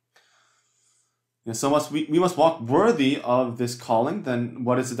 And so we must walk worthy of this calling. Then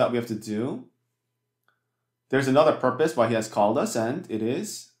what is it that we have to do? There's another purpose why he has called us, and it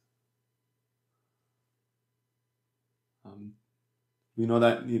is we know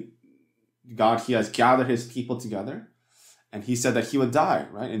that God, he has gathered his people together, and he said that he would die,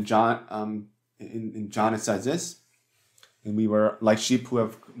 right? In John, in John it says this, and we were like sheep who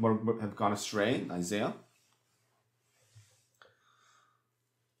have gone astray, in Isaiah.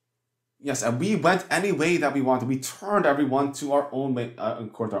 Yes, and we went any way that we wanted. We turned everyone to our own way,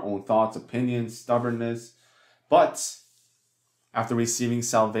 according to our own thoughts, opinions, stubbornness. But after receiving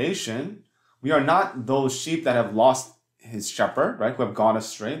salvation, we are not those sheep that have lost his shepherd, right? Who have gone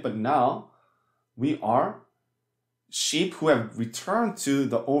astray. But now we are sheep who have returned to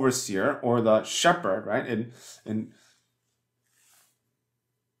the overseer or the shepherd, right? And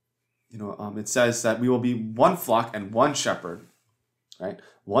it says that we will be one flock and one shepherd, right?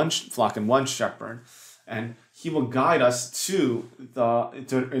 One flock and one shepherd, and he will guide us to the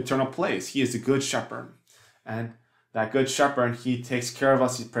eternal place. He is the good shepherd, and that good shepherd, he takes care of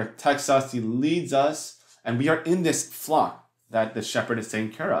us, he protects us, he leads us, and we are in this flock that the shepherd is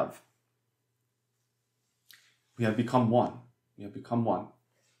taking care of. We have become one. We have become one.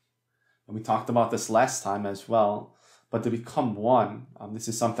 And we talked about this last time as well. But to become one, this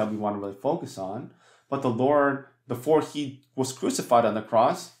is something that we want to really focus on. But the Lord, before he was crucified on the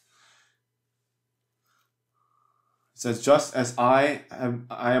cross, it says, just as I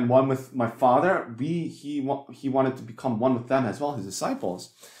am one with my Father, he wanted to become one with them as well, his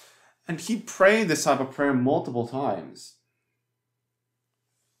disciples. And he prayed this type of prayer multiple times.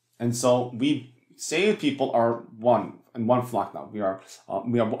 And so we saved people are one in one flock now. We are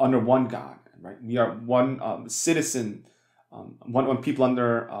under one God, right? We are one citizen, one people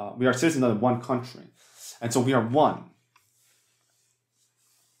under. We are citizens of one country, and so we are one.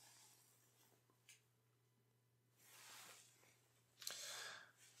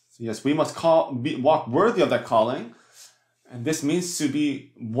 So yes, we must walk worthy of that calling, and this means to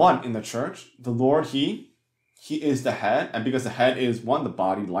be one in the church. The Lord, He is the head, and because the head is one, the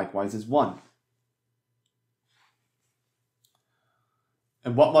body likewise is one.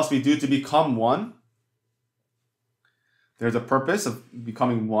 And what must we do to become one? There's a purpose of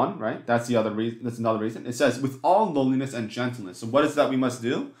becoming one, right? That's the other reason. That's another reason. It says, with all lowliness and gentleness. So what is that we must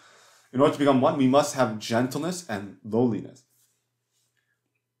do? In order to become one, we must have gentleness and lowliness.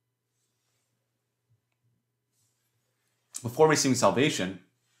 Before receiving salvation,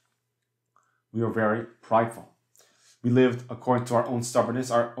 we were very prideful. We lived according to our own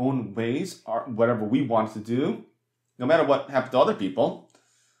stubbornness, our own ways, whatever we wanted to do, no matter what happened to other people.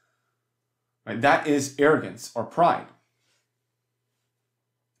 Right? That is arrogance or pride.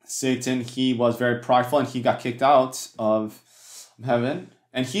 Satan, he was very prideful and he got kicked out of heaven.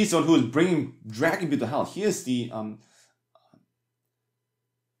 And he's the one who is dragging people to hell. He is the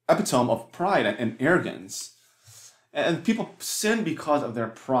epitome of pride and arrogance. And people sin because of their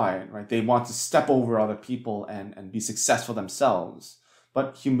pride, right? They want to step over other people and be successful themselves.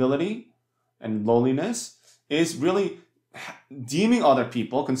 But humility and lowliness is really deeming other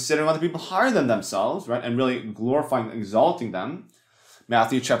people, considering other people higher than themselves, right? And really glorifying, exalting them.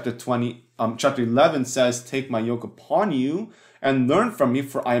 Matthew chapter 11 says, take my yoke upon you and learn from me,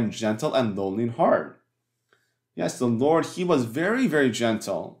 for I am gentle and lowly in heart. Yes, the Lord, he was very, very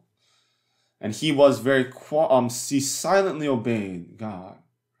gentle. And he was he silently obeyed God.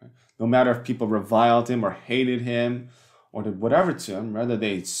 Right? No matter if people reviled him or hated him or did whatever to him, whether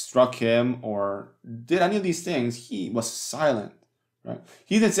they struck him or did any of these things, he was silent. Right?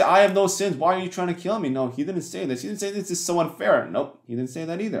 He didn't say, I have no sins. Why are you trying to kill me? No, he didn't say this. He didn't say this is so unfair. Nope, he didn't say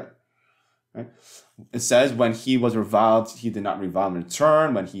that either. Right? It says when he was reviled, he did not revile in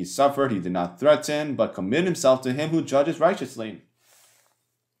return. When he suffered, he did not threaten, but committed himself to him who judges righteously.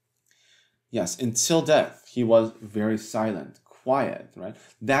 Yes, until death, he was very silent, quiet, right?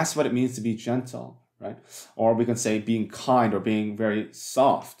 That's what it means to be gentle, right? Or we can say being kind or being very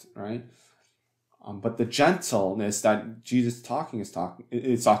soft, right? But the gentleness that Jesus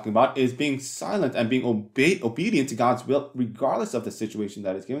is talking about is being silent and being obedient to God's will, regardless of the situation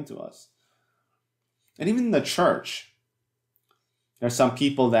that is given to us. And even in the church, there are some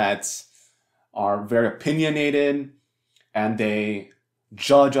people that are very opinionated and they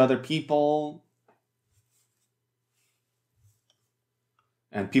judge other people.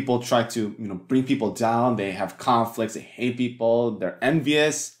 And people try to, bring people down. They have conflicts. They hate people. They're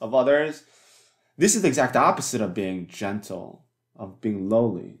envious of others. This is the exact opposite of being gentle, of being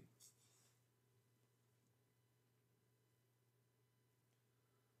lowly.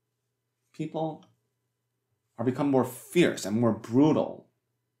 people are become more fierce and more brutal.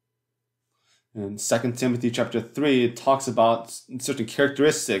 In 2 Timothy chapter 3, it talks about certain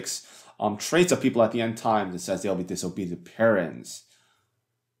characteristics, traits of people at the end times. It says they'll be disobedient parents.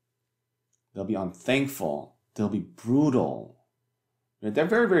 They'll be unthankful. They'll be brutal. They're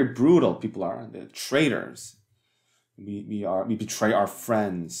very, very brutal, people are. They're traitors. We betray our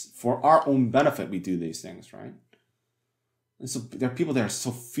friends. For our own benefit, we do these things, right? And so there are people that are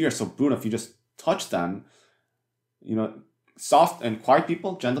so fierce, so brutal. If you just touch them, soft and quiet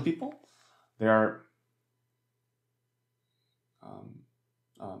people, gentle people, they are,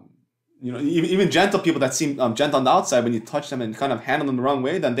 even gentle people that seem gentle on the outside, when you touch them and kind of handle them the wrong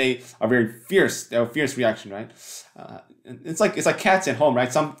way, then they are very fierce. They have a fierce reaction, right? It's like cats at home,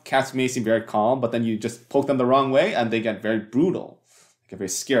 right? Some cats may seem very calm, but then you just poke them the wrong way and they get very brutal, they get very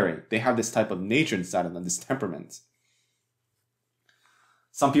scary. They have this type of nature inside of them, this temperament.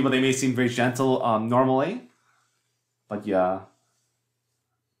 Some people, they may seem very gentle normally, but yeah,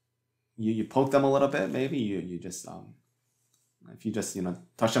 you poke them a little bit, maybe you just if you just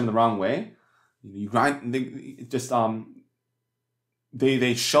touch them the wrong way, you grind.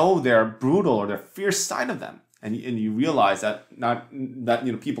 They show their brutal or their fierce side of them, and you realize that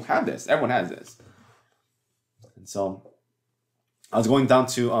people have this. Everyone has this. And so I was going down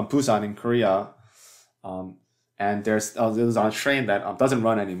to Busan in Korea, and it was on a train that doesn't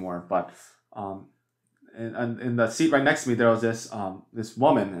run anymore, but and in the seat right next to me, there was this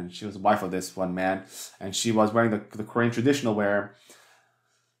woman, and she was the wife of this one man, and she was wearing the Korean traditional wear,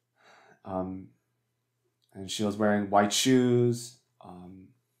 and she was wearing white shoes, and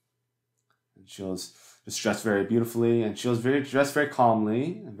she was just dressed very beautifully, and she was dressed very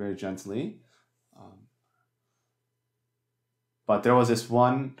calmly and very gently, but there was this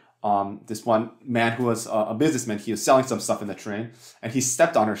one man who was a businessman. He was selling some stuff in the train, and he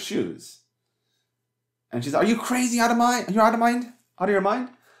stepped on her shoes. And she's like, "Are you crazy? Out of mind? You're out of mind? Out of your mind?"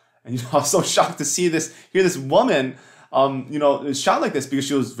 And I was so shocked to hear this woman, shout like this, because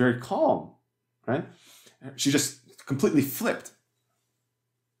she was very calm, right? She just completely flipped,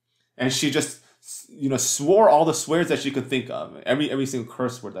 and she just, swore all the swears that she could think of, every single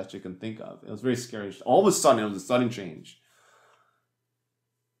curse word that she could think of. It was very scary. All of a sudden, it was a sudden change.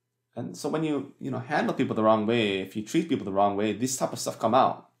 And so when you handle people the wrong way, if you treat people the wrong way, this type of stuff come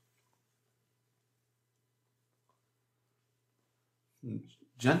out.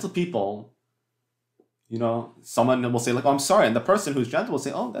 Gentle people, someone will say like, "Oh, I'm sorry," and the person who's gentle will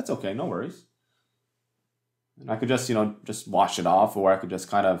say, "Oh, that's okay, no worries." And I could just just wash it off, or I could just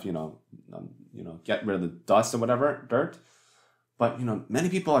kind of get rid of the dust or whatever, dirt. But many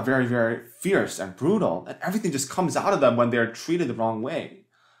people are very, very fierce and brutal, and everything just comes out of them when they're treated the wrong way.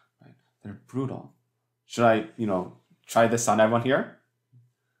 Right? They're brutal. Should I try this on everyone here?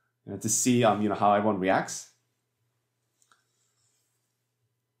 To see how everyone reacts.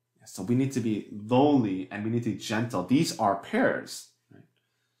 So we need to be lowly and we need to be gentle. These are pairs. Right?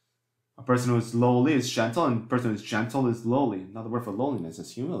 A person who is lowly is gentle, and a person who is gentle is lowly. Another word for lowliness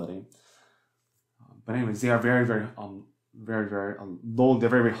is humility. But anyways, they are very, very, very, very low. They're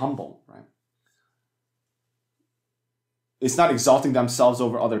very, very humble. Right? It's not exalting themselves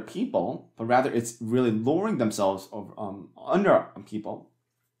over other people, but rather it's really lowering themselves over under people.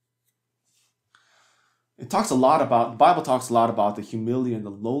 The Bible talks a lot about the humility and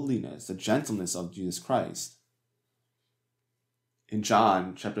the lowliness, the gentleness of Jesus Christ. In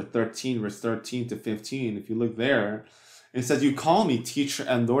John chapter 13, verse 13 to 15, if you look there, it says, "You call me teacher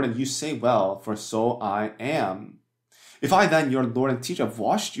and Lord, and you say, well, for so I am. If I then, your Lord and teacher, have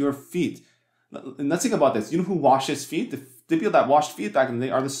washed your feet." And let's think about this. You know who washes feet? The people that washed feet back in the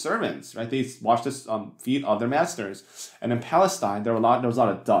day are the servants, right? They washed the feet of their masters. And in Palestine, there was a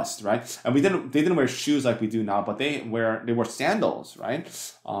lot of dust, right? And they didn't wear shoes like we do now, but they wore sandals, right?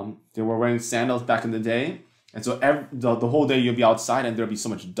 They were wearing sandals back in the day. And so the whole day you'll be outside, and there'll be so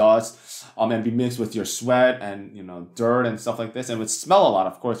much dust, and it'd be mixed with your sweat and dirt and stuff like this. And it would smell a lot,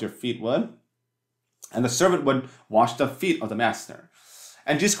 of course, your feet would. And the servant would wash the feet of the master.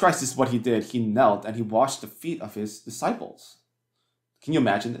 And Jesus Christ is what he did. He knelt and he washed the feet of his disciples. Can you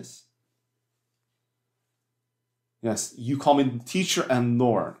imagine this? Yes, you call me teacher and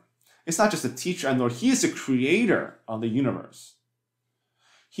Lord. It's not just a teacher and Lord. He is the creator of the universe.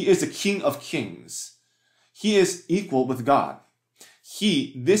 He is the King of kings. He is equal with God.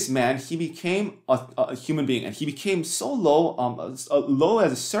 This man, he became a human being, and he became so low, low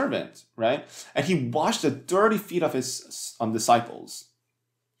as a servant, right? And he washed the dirty feet of his disciples.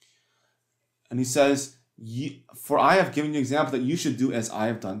 And he says, "For I have given you an example that you should do as I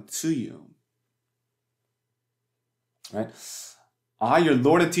have done to you." Right? I, your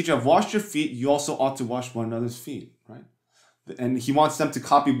Lord and teacher, have washed your feet. You also ought to wash one another's feet, right? And he wants them to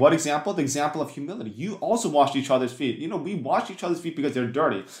copy what example? The example of humility. You also wash each other's feet. We wash each other's feet because they're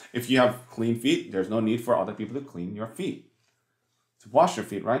dirty. If you have clean feet, there's no need for other people to clean your feet, to wash your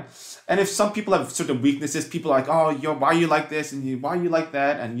feet, right? And if some people have certain weaknesses, people are like, oh, why are you like this? And why are you like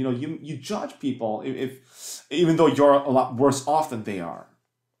that? And, you judge people even though you're a lot worse off than they are.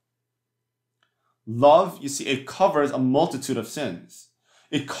 Love, you see, it covers a multitude of sins.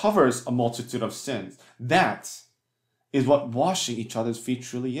 It covers a multitude of sins. That is what washing each other's feet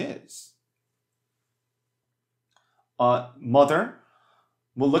truly is. A mother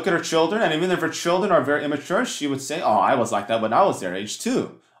will look at her children, and even if her children are very immature, she would say, oh, I was like that when I was their age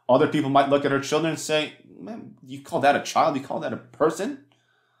too. Other people might look at her children and say, man, you call that a child? You call that a person?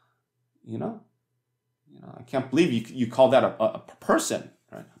 I can't believe you call that a person.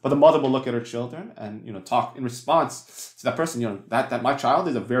 Right? But the mother will look at her children and talk in response to that person. That my child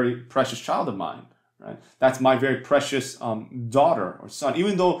is a very precious child of mine. Right? That's my very precious daughter or son.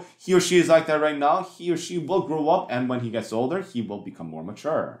 Even though he or she is like that right now, he or she will grow up, and when he gets older, he will become more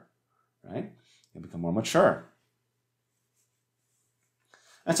mature. Right? He'll become more mature.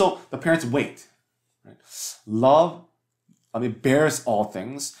 And so the parents wait. Right? Love, bears all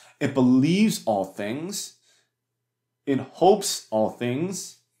things. It believes all things. It hopes all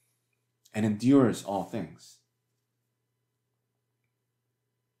things, and endures all things.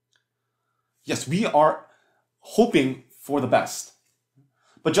 Yes, we are hoping for the best.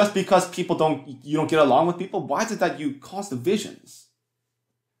 But just because you don't get along with people, why is it that you cause divisions?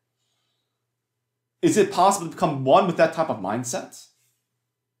 Is it possible to become one with that type of mindset?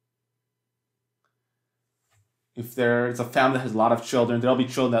 If there's a family that has a lot of children, there'll be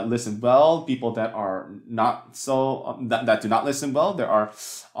children that listen well, people that are not so, that do not listen well. There are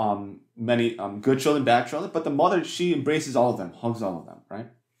many good children, bad children, but the mother, she embraces all of them, hugs all of them, right?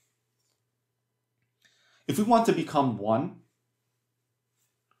 If we want to become one,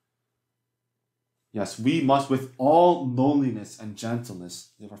 yes, we must with all lowliness and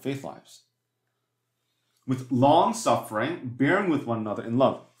gentleness live our faith lives. With long suffering, bearing with one another in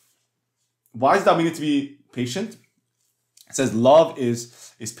love. Why is that we need to be patient? It says love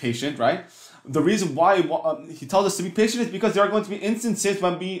is patient, right? The reason why he tells us to be patient is because there are going to be instances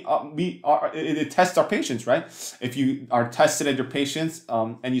when it tests our patience, right? If you are tested at your patience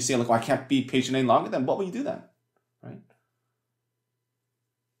and you say, I can't be patient any longer, then what will you do then, right?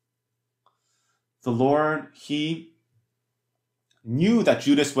 The Lord, he knew that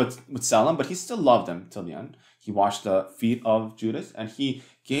Judas would sell him, but he still loved him till the end. He washed the feet of Judas, and he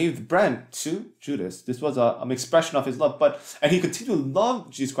gave the bread to Judas. This was an expression of his love. And he continued to love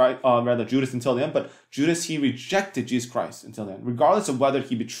Judas until the end. But Judas, he rejected Jesus Christ until the end. Regardless of whether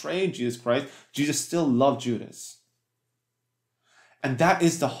he betrayed Jesus Christ, Jesus still loved Judas. And that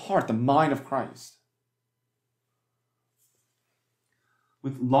is the heart, the mind of Christ.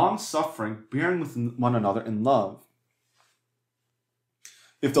 With long suffering, bearing with one another in love.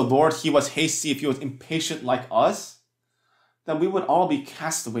 If the Lord, he was hasty, if he was impatient like us, then we would all be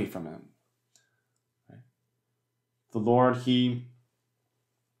cast away from him. Right? The Lord, he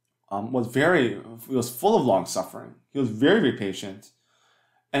was full of long suffering. He was very, very patient.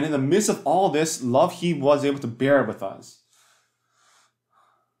 And in the midst of all this love, he was able to bear with us.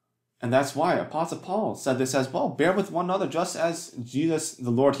 And that's why Apostle Paul said this as well. Bear with one another, just as Jesus, the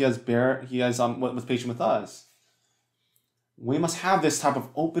Lord, he was patient with us. We must have this type of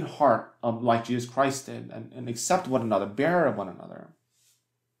open heart like Jesus Christ did and accept one another, bear with one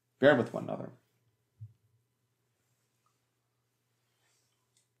another.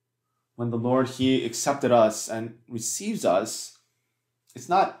 When the Lord, he accepted us and receives us, it's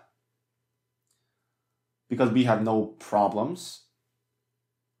not because we have no problems.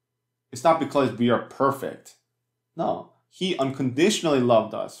 It's not because we are perfect. No, he unconditionally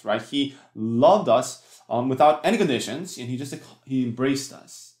loved us, right? He loved us without any conditions, and he embraced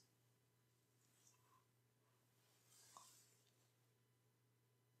us.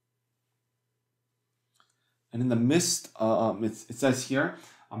 And in the midst, it says here,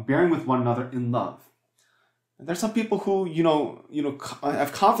 bearing with one another in love. And there's some people who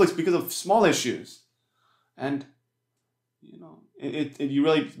have conflicts because of small issues, and you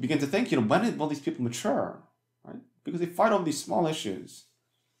really begin to think, when will these people mature, right? Because they fight over these small issues.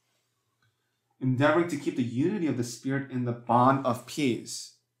 Endeavoring to keep the unity of the Spirit in the bond of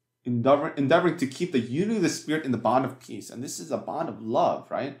peace. Endeavoring to keep the unity of the Spirit in the bond of peace. And this is a bond of love,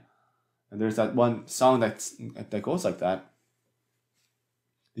 right? And there's that one song that goes like that.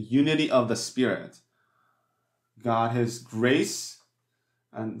 The unity of the Spirit. God, his grace,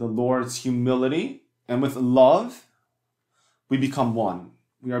 and the Lord's humility, and with love, we become one.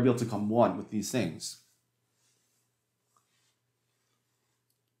 We are able to become one with these things.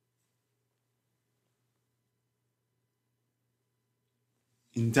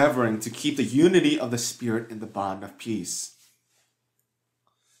 Endeavoring to keep the unity of the Spirit in the bond of peace.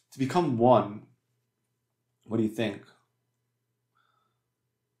 To become one, what do you think?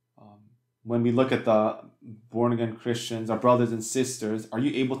 When we look at the born-again Christians, our brothers and sisters, are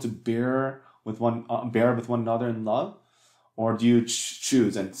you able to bear with one another in love? Or do you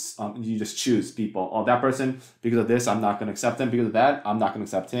choose and you just choose people? Oh, that person, because of this, I'm not going to accept them. Because of that, I'm not going to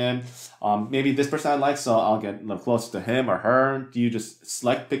accept him. Maybe this person I like, so I'll get a little closer to him or her. Do you just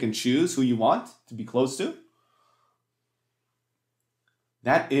select, pick, and choose who you want to be close to?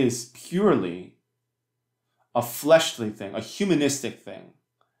 That is purely a fleshly thing, a humanistic thing.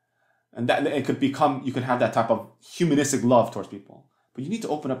 And that it could become, you can have that type of humanistic love towards people. But you need to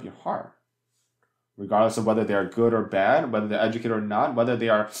open up your heart. Regardless of whether they are good or bad, whether they're educated or not, whether they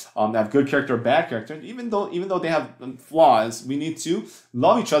are have good character or bad character, even though they have flaws, we need to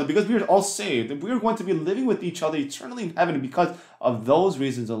love each other because we are all saved and we are going to be living with each other eternally in heaven. And because of those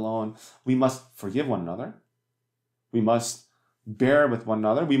reasons alone, we must forgive one another. We must bear with one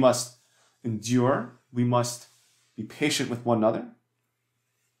another. We must endure. We must be patient with one another.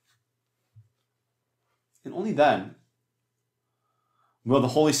 And only then will the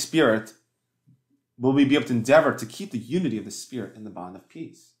Holy Spirit will we be able to endeavor to keep the unity of the Spirit in the bond of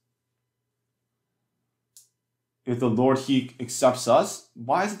peace. If the Lord, He accepts us,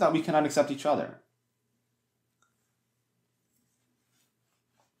 why is it that we cannot accept each other?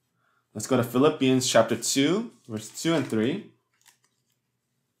 Let's go to Philippians chapter 2, verse 2 and 3.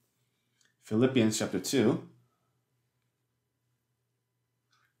 Philippians chapter 2.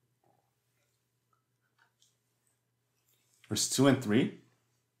 Verse 2 and 3.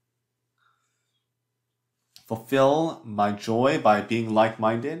 Fulfill my joy by being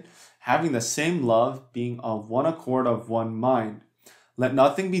like-minded, having the same love, being of one accord, of one mind. Let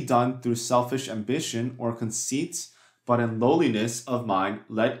nothing be done through selfish ambition or conceit, but in lowliness of mind,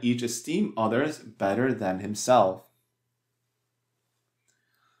 let each esteem others better than himself.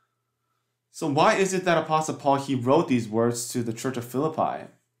 So why is it that Apostle Paul, he wrote these words to the church of Philippi?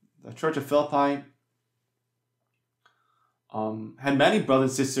 The church of Philippi had many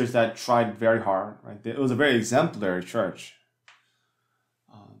brothers and sisters that tried very hard. Right? It was a very exemplary church.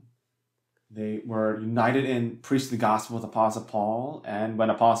 They were united in preaching the gospel with Apostle Paul, and when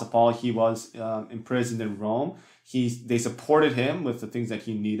Apostle Paul he was imprisoned in Rome, they supported him with the things that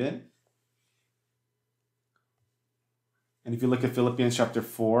he needed. And if you look at Philippians chapter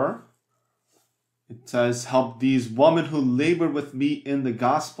 4, it says, "Help these women who labored with me in the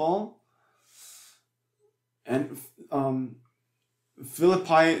gospel." And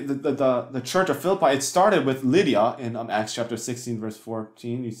Philippi, the church of Philippi, it started with Lydia in Acts chapter 16, verse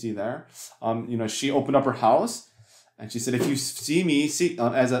 14. You see there, she opened up her house, and she said, "If you see me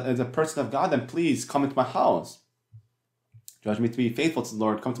as a person of God, then please come into my house. Judge me to be faithful to the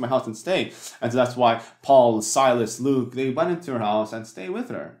Lord. Come to my house and stay." And so that's why Paul, Silas, Luke, they went into her house and stayed with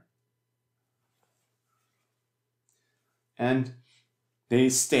her. And they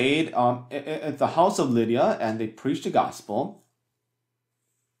stayed at the house of Lydia, and they preached the gospel.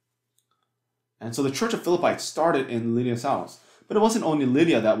 And so the church of Philippi started in Lydia's house. But it wasn't only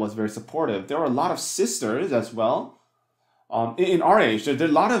Lydia that was very supportive. There were a lot of sisters as well. In our age, there are a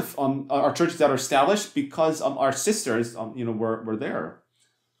lot of our churches that are established because our sisters, were there.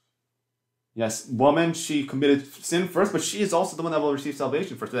 Yes, woman, she committed sin first, but she is also the one that will receive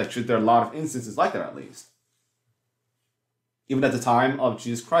salvation first. Actually, there are a lot of instances like that, at least. Even at the time of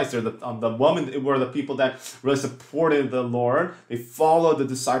Jesus Christ, the women were the people that really supported the Lord. They followed the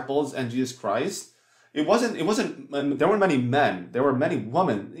disciples and Jesus Christ. It wasn't. There weren't many men. There were many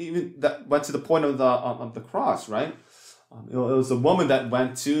women, even that went to the point of the cross. Right? It was the woman that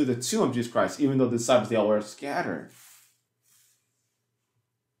went to the tomb of Jesus Christ, even though the disciples they all were scattered.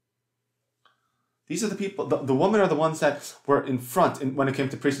 These are the people. The women are the ones that were in front when it came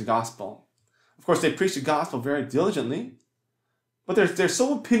to preaching the gospel. Of course, they preached the gospel very diligently. But they're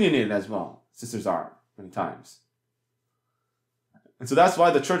so opinionated as well, sisters are, many times. And so that's why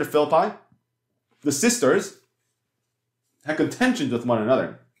the church of Philippi, the sisters, had contentions with one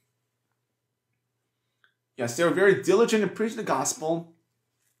another. Yes, they were very diligent in preaching the gospel.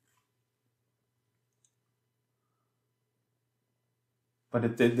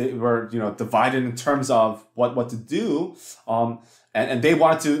 But they were, divided in terms of what to do. And they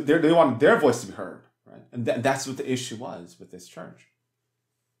wanted their voice to be heard. Right? And that's what the issue was with this church.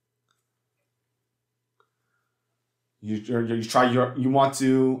 You want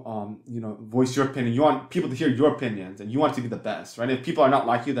to, voice your opinion. You want people to hear your opinions, and you want to be the best, right? If people are not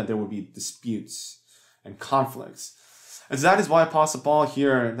like you, then there will be disputes and conflicts. And so that is why Apostle Paul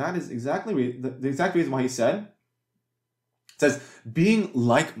here, that is exactly the exact reason why he said, it says, being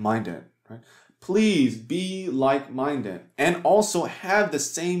like-minded, right? Please be like-minded and also have the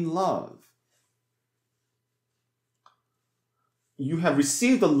same love. You have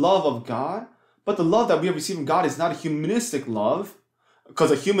received the love of God, but the love that we have received from God is not a humanistic love,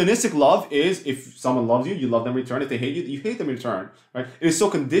 because a humanistic love is if someone loves you, you love them in return. If they hate you, you hate them in return, right? It is so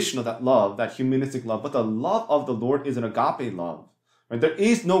conditional, that love, that humanistic love. But the love of the Lord is an agape love, right? There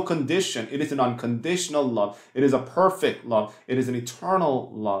is no condition. It is an unconditional love. It is a perfect love. It is an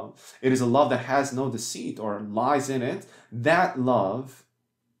eternal love. It is a love that has no deceit or lies in it. That love,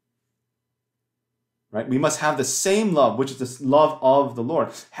 right? We must have the same love, which is the love of the Lord.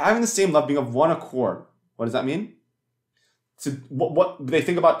 Having the same love, being of one accord. What does that mean? So what they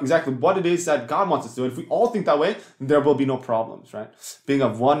think about exactly what it is that God wants us to do. If we all think that way, there will be no problems, right? Being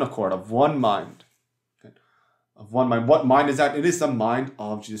of one accord, of one mind. Okay? Of one mind. What mind is that? It is the mind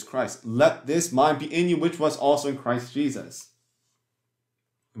of Jesus Christ. Let this mind be in you, which was also in Christ Jesus.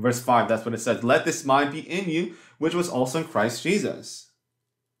 In verse 5, that's what it says. Let this mind be in you, which was also in Christ Jesus.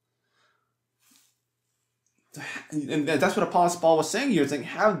 And that's what Apostle Paul was saying here. It's like,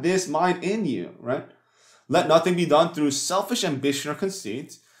 have this mind in you, right? Let nothing be done through selfish ambition or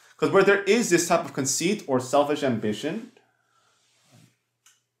conceit. Because where there is this type of conceit or selfish ambition,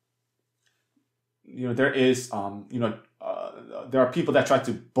 there is, there are people that try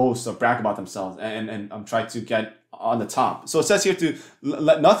to boast or brag about themselves and try to get on the top. So it says here to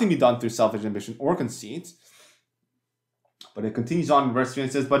let nothing be done through selfish ambition or conceit. But it continues on in verse 3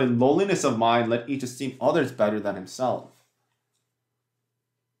 and says, but in lowliness of mind, let each esteem others better than himself.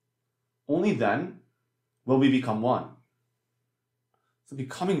 Only then will we become one. So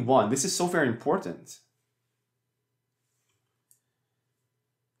becoming one, this is so very important.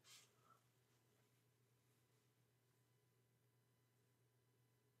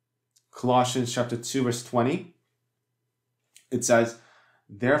 Colossians chapter 2, verse 20, it says,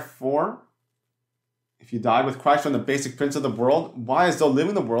 therefore, if you died with Christ from the basic principle of the world, why, as though living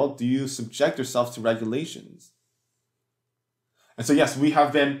in the world, do you subject yourselves to regulations? And so, yes, we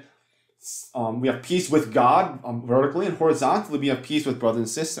have peace with God vertically, and horizontally we have peace with brothers and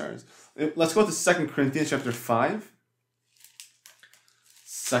sisters. Let's go to 2 Corinthians chapter 5.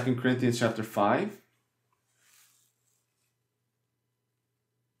 2 Corinthians chapter 5.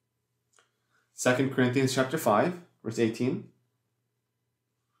 2 Corinthians chapter 5, verse 18.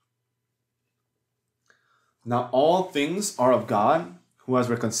 Now all things are of God, who has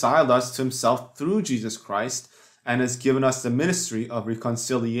reconciled us to himself through Jesus Christ, and has given us the ministry of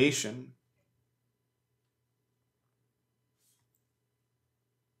reconciliation.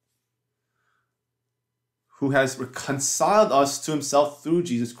 Who has reconciled us to himself through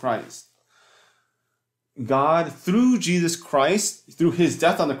Jesus Christ. God, through Jesus Christ, through his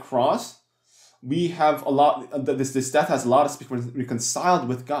death on the cross, we have this death has allowed us to be reconciled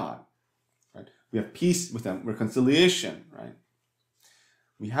with God. Right? We have peace with him, reconciliation, right?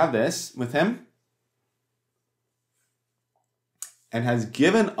 We have this with him, and has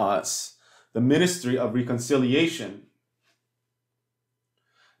given us the ministry of reconciliation.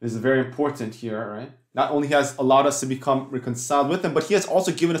 This is very important here, right? Not only has allowed us to become reconciled with him, but he has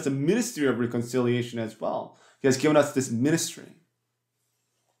also given us the ministry of reconciliation as well. He has given us this ministry.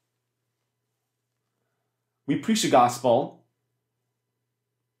 We preach the gospel,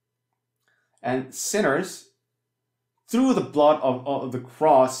 and sinners, through the blood of the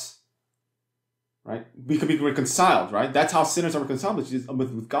cross, right, we can be reconciled, right? That's how sinners are reconciled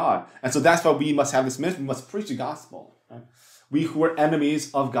with God. And so that's why we must have this ministry. We must preach the gospel, right? We who were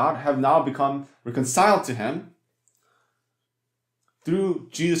enemies of God have now become reconciled to him. Through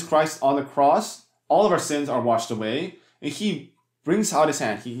Jesus Christ on the cross, all of our sins are washed away, and he brings out his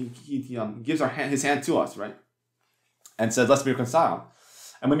hand. He gives his hand to us, right? And says, let's be reconciled.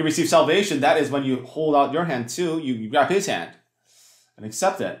 And when you receive salvation, that is when you hold out your hand too, you grab his hand and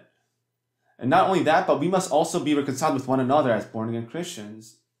accept it. And not only that, but we must also be reconciled with one another as born-again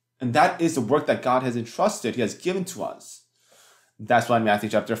Christians. And that is the work that God has entrusted, he has given to us. That's why in Matthew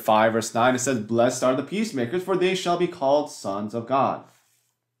chapter 5, verse 9, it says, blessed are the peacemakers, for they shall be called sons of God.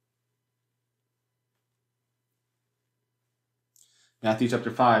 Matthew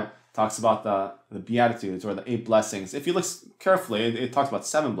chapter 5 talks about the Beatitudes, or the 8 blessings. If you look carefully, it talks about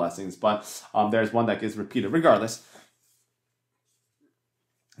 7 blessings, but there's one that is repeated. Regardless,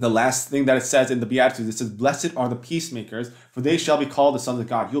 the last thing that it says in the Beatitudes, it says, blessed are the peacemakers, for they shall be called the sons of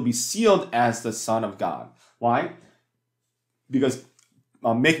God. You'll be sealed as the son of God. Why? because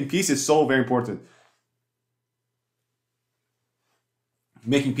making peace is so very important.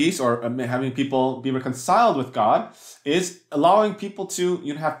 Making peace or having people be reconciled with God is allowing people to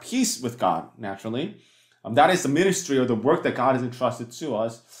have peace with God naturally. That is the ministry or the work that God has entrusted to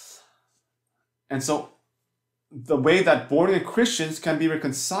us. And so the way that born-again Christians can be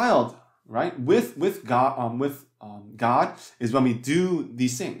reconciled, right, with God is when we do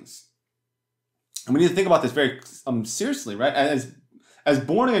these things. And we need to think about this very seriously, right? As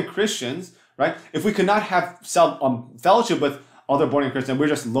born-again Christians, right, if we could not have fellowship with other born-again Christians, we're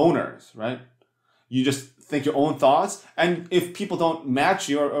just loners, right? You just think your own thoughts, and if people don't match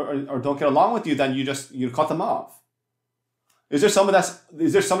you or don't get along with you, then you cut them off. Is there someone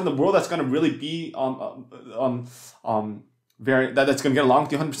in the world that's going to really be that's going to get along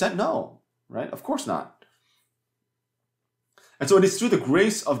with you 100%? No, right? Of course not. And so it is through the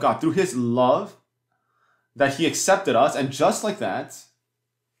grace of God, through His love, that He accepted us, and just like that,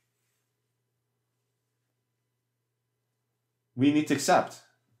 we need to accept,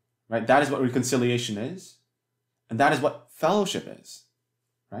 right? That is what reconciliation is, and that is what fellowship is,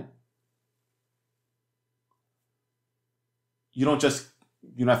 right? You don't just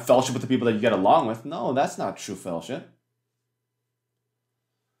have fellowship with the people that you get along with. No, that's not true fellowship.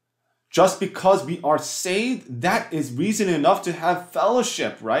 Just because we are saved, that is reason enough to have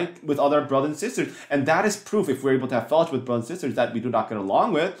fellowship, right, with other brothers and sisters. And that is proof, if we're able to have fellowship with brothers and sisters that we do not get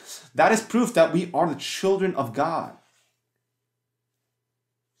along with, that is proof that we are the children of God.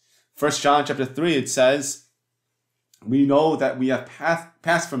 1 John chapter 3, it says, we know that we have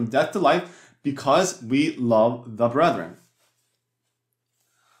passed from death to life because we love the brethren.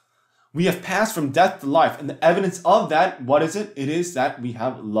 We have passed from death to life. And the evidence of that, what is it? It is that we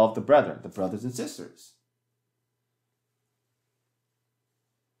have loved the brethren, the brothers and sisters.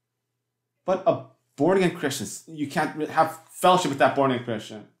 But a born-again Christian, you can't have fellowship with that born-again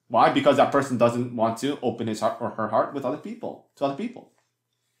Christian. Why? Because that person doesn't want to open his heart or her heart with other people, to other people.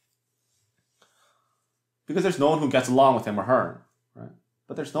 Because there's no one who gets along with him or her, right?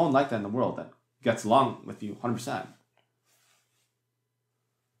 But there's no one like that in the world that gets along with you 100%.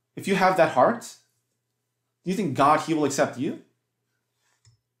 If you have that heart, do you think God, He will accept you?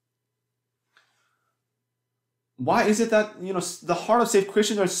 Why is it that, the heart of saved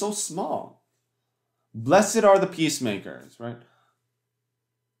Christians are so small? Blessed are the peacemakers, right?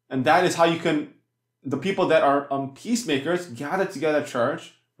 And that is how the people that are peacemakers gather together at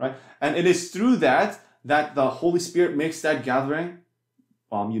church, right? And it is through that the Holy Spirit makes that gathering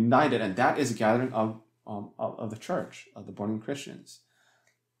united, and that is a gathering of the church, of the born-again Christians.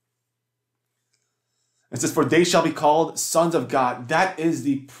 It says, for they shall be called sons of God. That is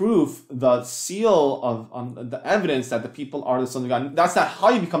the proof, the seal of the evidence that the people are the sons of God. That's not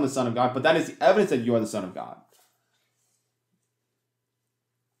how you become the son of God, but that is the evidence that you are the son of God.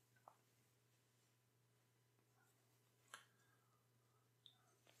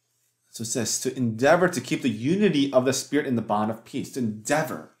 So it says, to endeavor to keep the unity of the Spirit in the bond of peace. To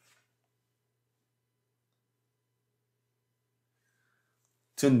endeavor.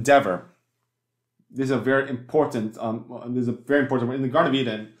 To endeavor. This is a very important. In the Garden of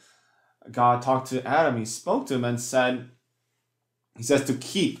Eden, God talked to Adam. He spoke to him and said, He says to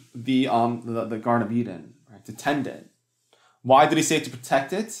keep the Garden of Eden, right? To tend it. Why did He say to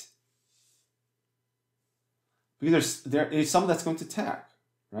protect it? Because there is something that's going to attack,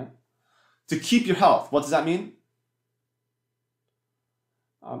 right? To keep your health. What does that mean?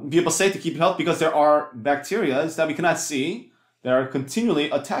 People say to keep your health because there are bacteria that we cannot see that are continually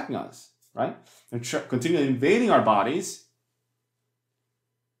attacking us, right? They're continually invading our bodies,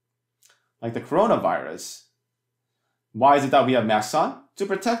 like the coronavirus. Why is it that we have masks on? To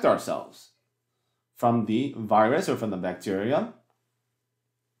protect ourselves from the virus or from the bacteria.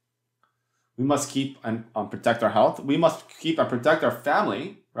 We must keep and protect our health. We must keep and protect our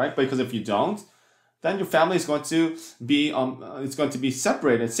family, right? Because if you don't, then your family is going to be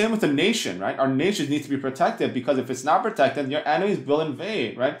separated. Same with the nation, right? Our nation needs to be protected, because if it's not protected, your enemies will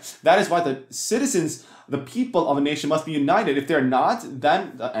invade, right? That is why the citizens, the people of a nation must be united. If they're not,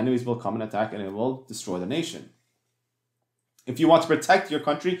 then the enemies will come and attack and it will destroy the nation. If you want to protect your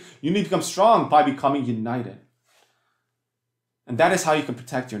country, you need to become strong by becoming united. And that is how you can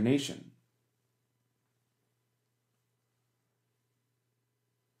protect your nation.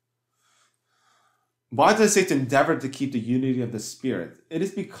 Why does it say to endeavor to keep the unity of the Spirit? It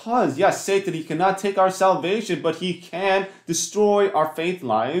is because, yes, Satan, he cannot take our salvation, but he can destroy our faith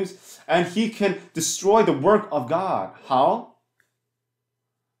lives, and he can destroy the work of God. How?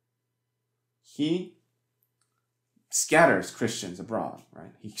 He scatters Christians abroad,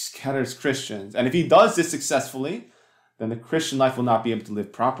 right? He scatters Christians. And if he does this successfully, then the Christian life will not be able to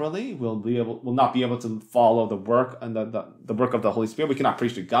live properly. Will not be able to follow the work and the work of the Holy Spirit. We cannot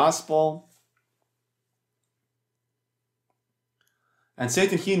preach the gospel. And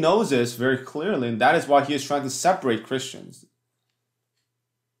Satan, he knows this very clearly, and that is why he is trying to separate Christians.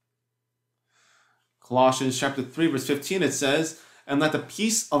 Colossians chapter 3, verse 15, it says, "And let the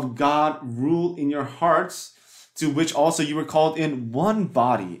peace of God rule in your hearts, to which also you were called in one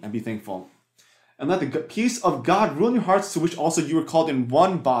body, and be thankful." And let the peace of God rule in your hearts, to which also you were called in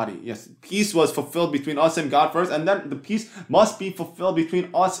one body. Yes, peace was fulfilled between us and God first, and then the peace must be fulfilled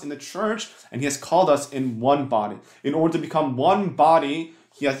between us in the church, and he has called us in one body. In order to become one body,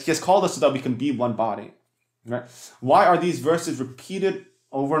 he has called us so that we can be one body. Right? Why are these verses repeated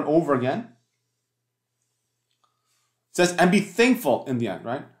over and over again? It says, and be thankful in the end,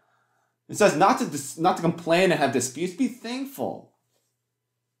 right? It says not to complain and have disputes, be thankful.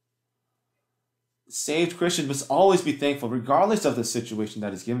 Saved Christians must always be thankful, regardless of the situation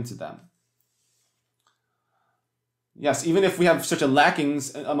that is given to them. Yes, even if we have such a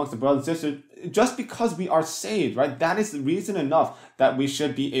lackings amongst the brothers and sisters, just because we are saved, right? That is the reason enough that we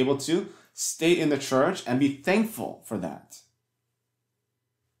should be able to stay in the church and be thankful for that.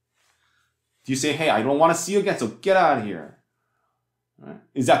 Do you say, hey, I don't want to see you again, so get out of here? Right?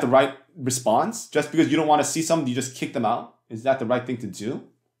 Is that the right response? Just because you don't want to see someone, you just kick them out? Is that the right thing to do?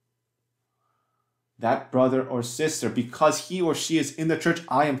 That brother or sister, because he or she is in the church,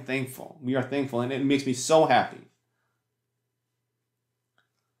 I am thankful. We are thankful, and it makes me so happy.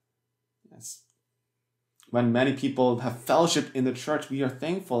 Yes. When many people have fellowship in the church, we are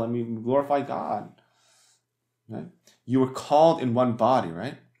thankful and we glorify God. Right? You were called in one body,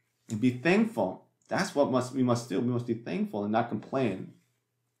 right? And be thankful. That's what we must do. We must be thankful and not complain.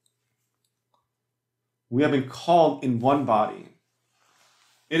 We have been called in one body.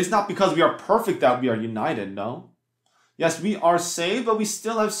 It is not because we are perfect that we are united, no. Yes, we are saved, but we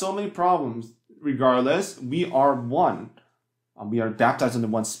still have so many problems. Regardless, we are one. We are baptized into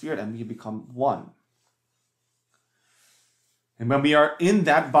one spirit and we become one. And when we are in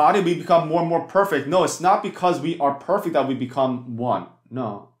that body, we become more and more perfect. No, it's not because we are perfect that we become one.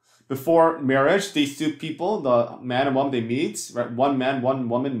 No. Before marriage, these two people, the man and woman, they meet, right? One man, one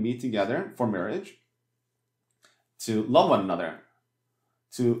woman meet together for marriage to love one another,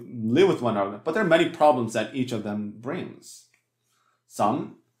 to live with one another. But there are many problems that each of them brings.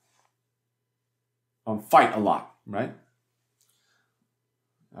 Some fight a lot, right?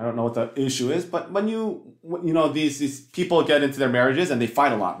 I don't know what the issue is, but when these people get into their marriages and they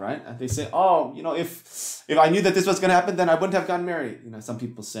fight a lot, right? And they say, oh, if I knew that this was going to happen, then I wouldn't have gotten married. Some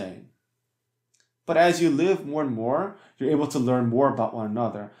people say. But as you live more and more, you're able to learn more about one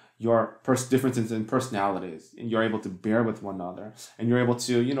another, your differences in personalities, and you're able to bear with one another, and you're able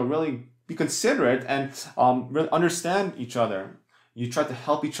to, really be considerate and really understand each other. You try to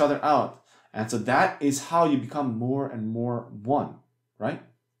help each other out. And so that is how you become more and more one, right?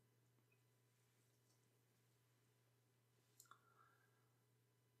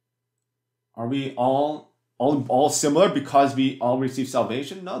 Are we all similar because we all receive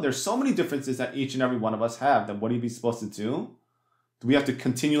salvation? No, there's so many differences that each and every one of us have. Then what are we supposed to do? Do we have to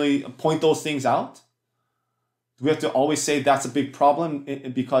continually point those things out? Do we have to always say that's a big problem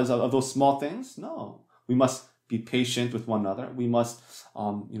because of those small things? No. We must be patient with one another. We must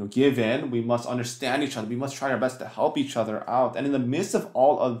give in. We must understand each other. We must try our best to help each other out. And in the midst of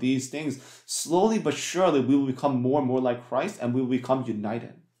all of these things, slowly but surely, we will become more and more like Christ, and we will become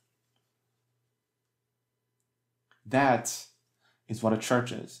united. That is what a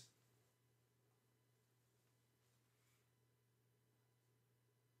church is.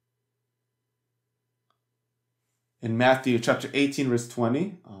 In Matthew chapter 18, verse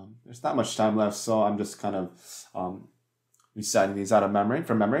 20, there's not much time left, so I'm just kind of reciting these from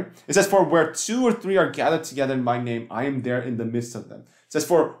memory. It says, for where 2 or 3 are gathered together in my name, I am there in the midst of them. It says,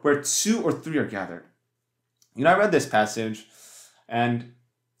 for where 2 or 3 are gathered. I read this passage, and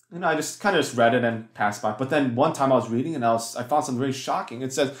I just read it and passed by. But then one time I was reading and I found something very shocking.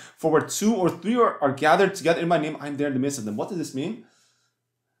 It says, for where 2 or 3 are gathered together in my name, I'm there in the midst of them. What does this mean?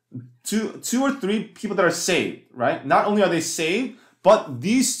 Two or 3 people that are saved, right? Not only are they saved, but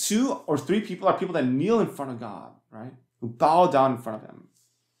these 2 or 3 people are people that kneel in front of God, right? Who bow down in front of him.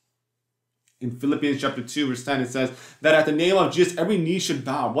 In Philippians chapter 2, verse 10, it says that at the name of Jesus, every knee should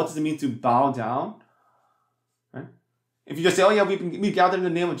bow. What does it mean to bow down? If you just say, oh yeah, we gathered in the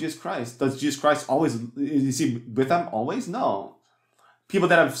name of Jesus Christ. Does Jesus Christ always, is he with them always? No. People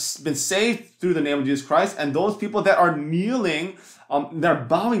that have been saved through the name of Jesus Christ, and those people that are kneeling, that are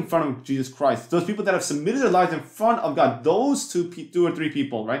bowing in front of Jesus Christ, those people that have submitted their lives in front of God, those 2 or 3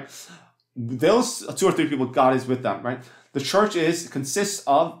 people, right, those 2 or 3 people, God is with them, right? The church consists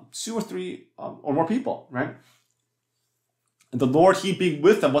of 2 or 3 or more people, right? And the Lord, He being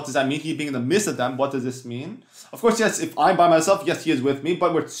with them, what does that mean? He being in the midst of them, what does this mean? Of course, yes, if I'm by myself, yes, He is with me.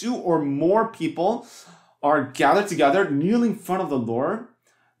 But where 2 or more people are gathered together, kneeling in front of the Lord,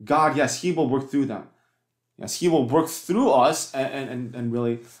 God, yes, He will work through them. Yes, He will work through us and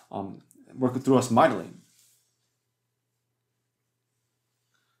really work through us mightily.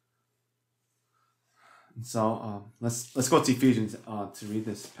 And so let's go to Ephesians to read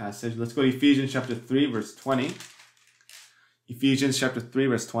this passage. Let's go to Ephesians chapter 3, verse 20. Ephesians chapter 3,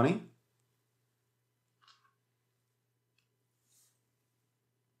 verse 20.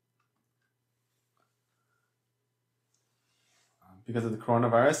 Because of the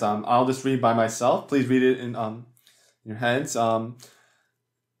coronavirus, I'll just read by myself. Please read it in your heads.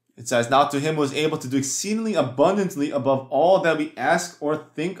 It says, "Now to Him who is able to do exceedingly abundantly above all that we ask or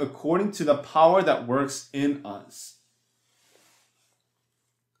think, according to the power that works in us."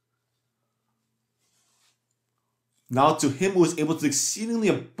 Now to Him who is able to do exceedingly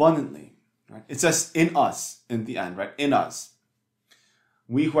abundantly, right? It says in us in the end, right? In us.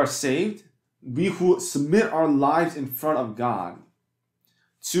 We who are saved, we who submit our lives in front of God,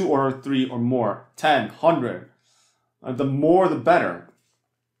 2 or 3 or more, 10, 100, the more the better.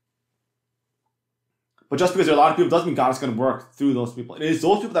 But just because there are a lot of people doesn't mean God is going to work through those people. It is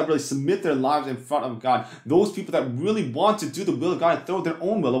those people that really submit their lives in front of God. Those people that really want to do the will of God and throw their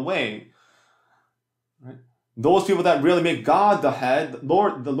own will away. Right? Those people that really make God the head, the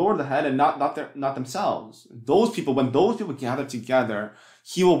Lord the head, and not themselves. Those people, when those people gather together,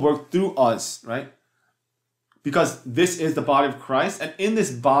 He will work through us, right? Because this is the body of Christ, and in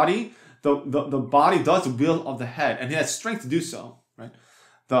this body, the body does the will of the head, and it has strength to do so, right?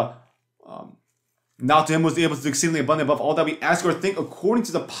 Now to Him who is able to do exceedingly abundantly above all that we ask or think, according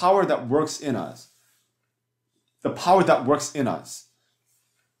to the power that works in us. The power that works in us.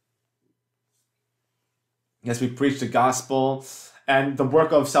 Yes, we preach the gospel, and the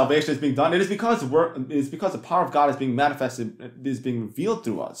work of salvation is being done. It is because the power of God is being manifested, it is being revealed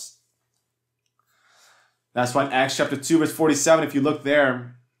through us. That's why in Acts chapter 2, verse 47, if you look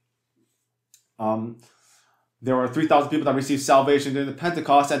there, there were 3,000 people that received salvation during the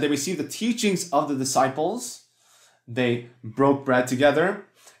Pentecost, and they received the teachings of the disciples. They broke bread together,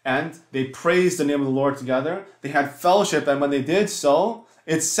 and they praised the name of the Lord together. They had fellowship, and when they did so,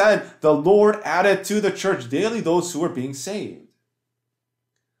 it said, the Lord added to the church daily those who were being saved.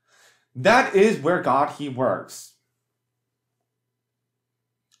 That is where God, He works.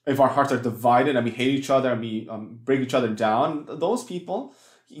 If our hearts are divided and we hate each other and we break each other down, those people,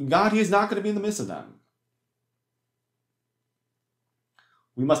 God, He is not going to be in the midst of them.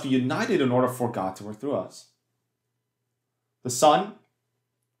 We must be united in order for God to work through us. The sun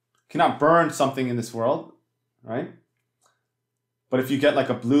cannot burn something in this world, right? But if you get like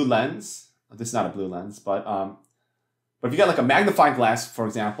a blue lens, this is not a blue lens, but if you get like a magnifying glass, for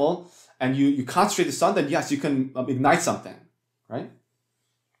example, and you concentrate the sun, then yes, you can ignite something, right?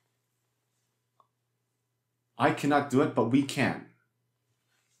 I cannot do it, but we can.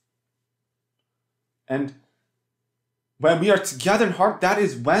 And when we are together in heart, that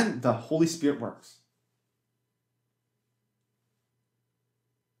is when the Holy Spirit works.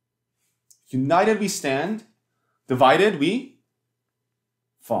 United we stand, divided we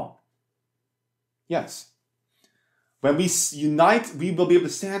fall. Yes. When we unite, we will be able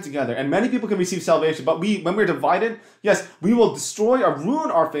to stand together. And many people can receive salvation, but when we're divided, yes, we will destroy or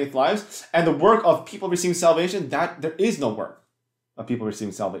ruin our faith lives. And the work of people receiving salvation, that there is no work of people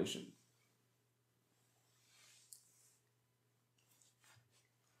receiving salvation.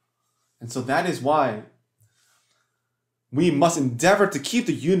 And so that is why we must endeavor to keep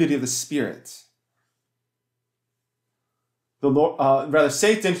the unity of the Spirit. The Lord,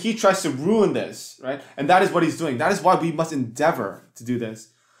 Satan, he tries to ruin this, right? And that is what he's doing. That is why we must endeavor to do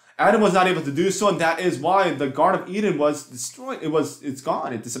this. Adam was not able to do so, and that is why the Garden of Eden was destroyed. It's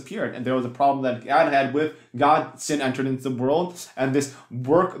gone. It disappeared. And there was a problem that Adam had with God. Sin entered into the world, and this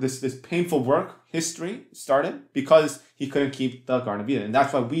work, this painful work, history started because he couldn't keep the Garden of Eden. And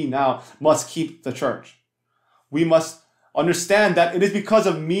that's why we now must keep the church. We must understand that it is because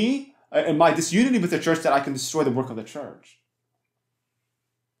of me and my disunity with the church that I can destroy the work of the church.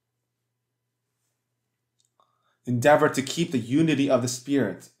 Endeavor to keep the unity of the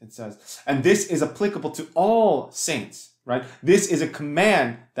Spirit, it says. And this is applicable to all saints, right? This is a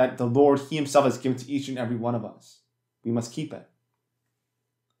command that the Lord, He Himself has given to each and every one of us. We must keep it.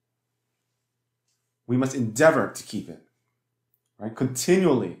 We must endeavor to keep it, right?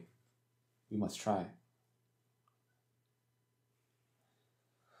 Continually, we must try.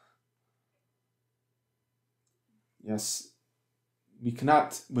 Yes, we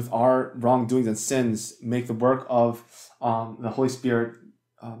cannot, with our wrongdoings and sins, make the work of the Holy Spirit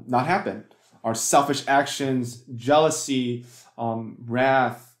not happen. Our selfish actions, jealousy,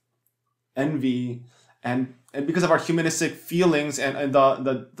 wrath, envy, and because of our humanistic feelings and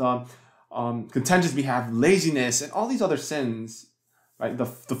the contentions we have, laziness, and all these other sins, right? The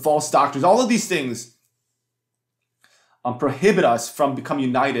false doctrines, all of these things prohibit us from becoming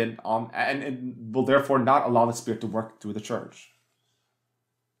united, and will therefore not allow the Spirit to work through the church.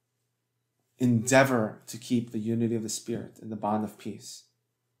 Endeavor to keep the unity of the Spirit in the bond of peace.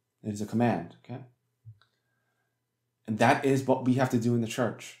 It is a command, okay? And that is what we have to do in the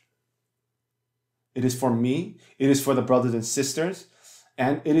church. It is for me, it is for the brothers and sisters,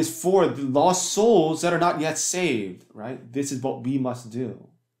 and it is for the lost souls that are not yet saved, right? This is what we must do.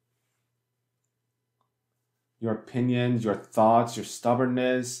 Your opinions, your thoughts, your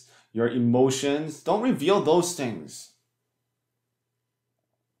stubbornness, your emotions, don't reveal those things.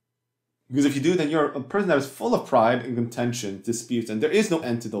 Because if you do, then you're a person that is full of pride and contention, disputes, and there is no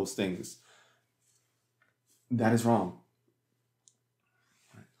end to those things. That is wrong.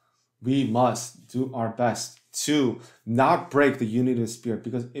 We must do our best to not break the unity of the Spirit,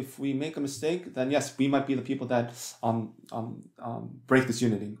 because if we make a mistake, then yes, we might be the people that break this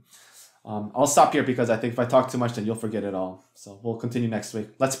unity. I'll stop here because I think if I talk too much, then you'll forget it all. So we'll continue next week.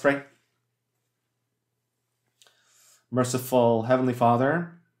 Let's pray. Merciful Heavenly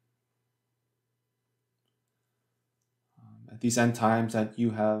Father, at these end times that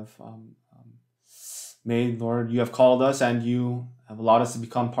you have made, Lord, you have called us and you have allowed us to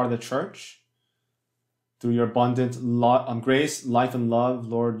become part of the church. Through your abundant grace, life, and love,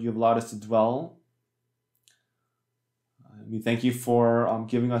 Lord, you have allowed us to dwell. We thank you for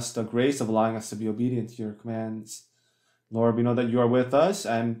giving us the grace of allowing us to be obedient to your commands. Lord, we know that you are with us,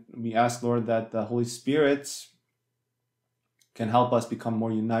 and we ask, Lord, that the Holy Spirit can help us become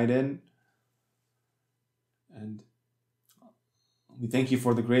more united. And we thank you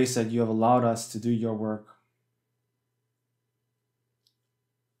for the grace that you have allowed us to do your work.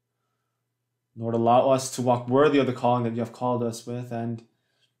 Lord, allow us to walk worthy of the calling that you have called us with, and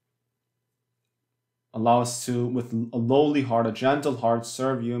allow us to, with a lowly heart, a gentle heart,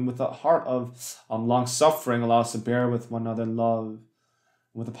 serve you, and with a heart of long-suffering, allow us to bear with one another in love.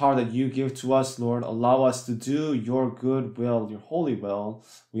 With the power that you give to us, Lord, allow us to do your good will, your holy will.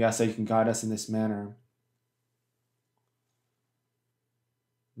 We ask that you can guide us in this manner.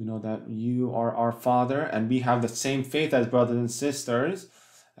 We know that you are our Father, and we have the same faith as brothers and sisters.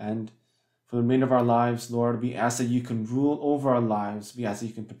 And for the remainder of our lives, Lord, we ask that you can rule over our lives. We ask that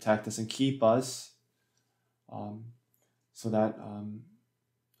you can protect us and keep us, so that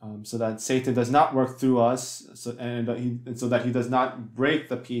Satan does not work through us, so that he does not break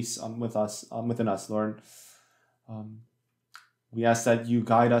the peace within us, Lord. We ask that you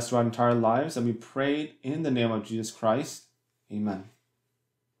guide us through our entire lives, and we pray in the name of Jesus Christ. Amen.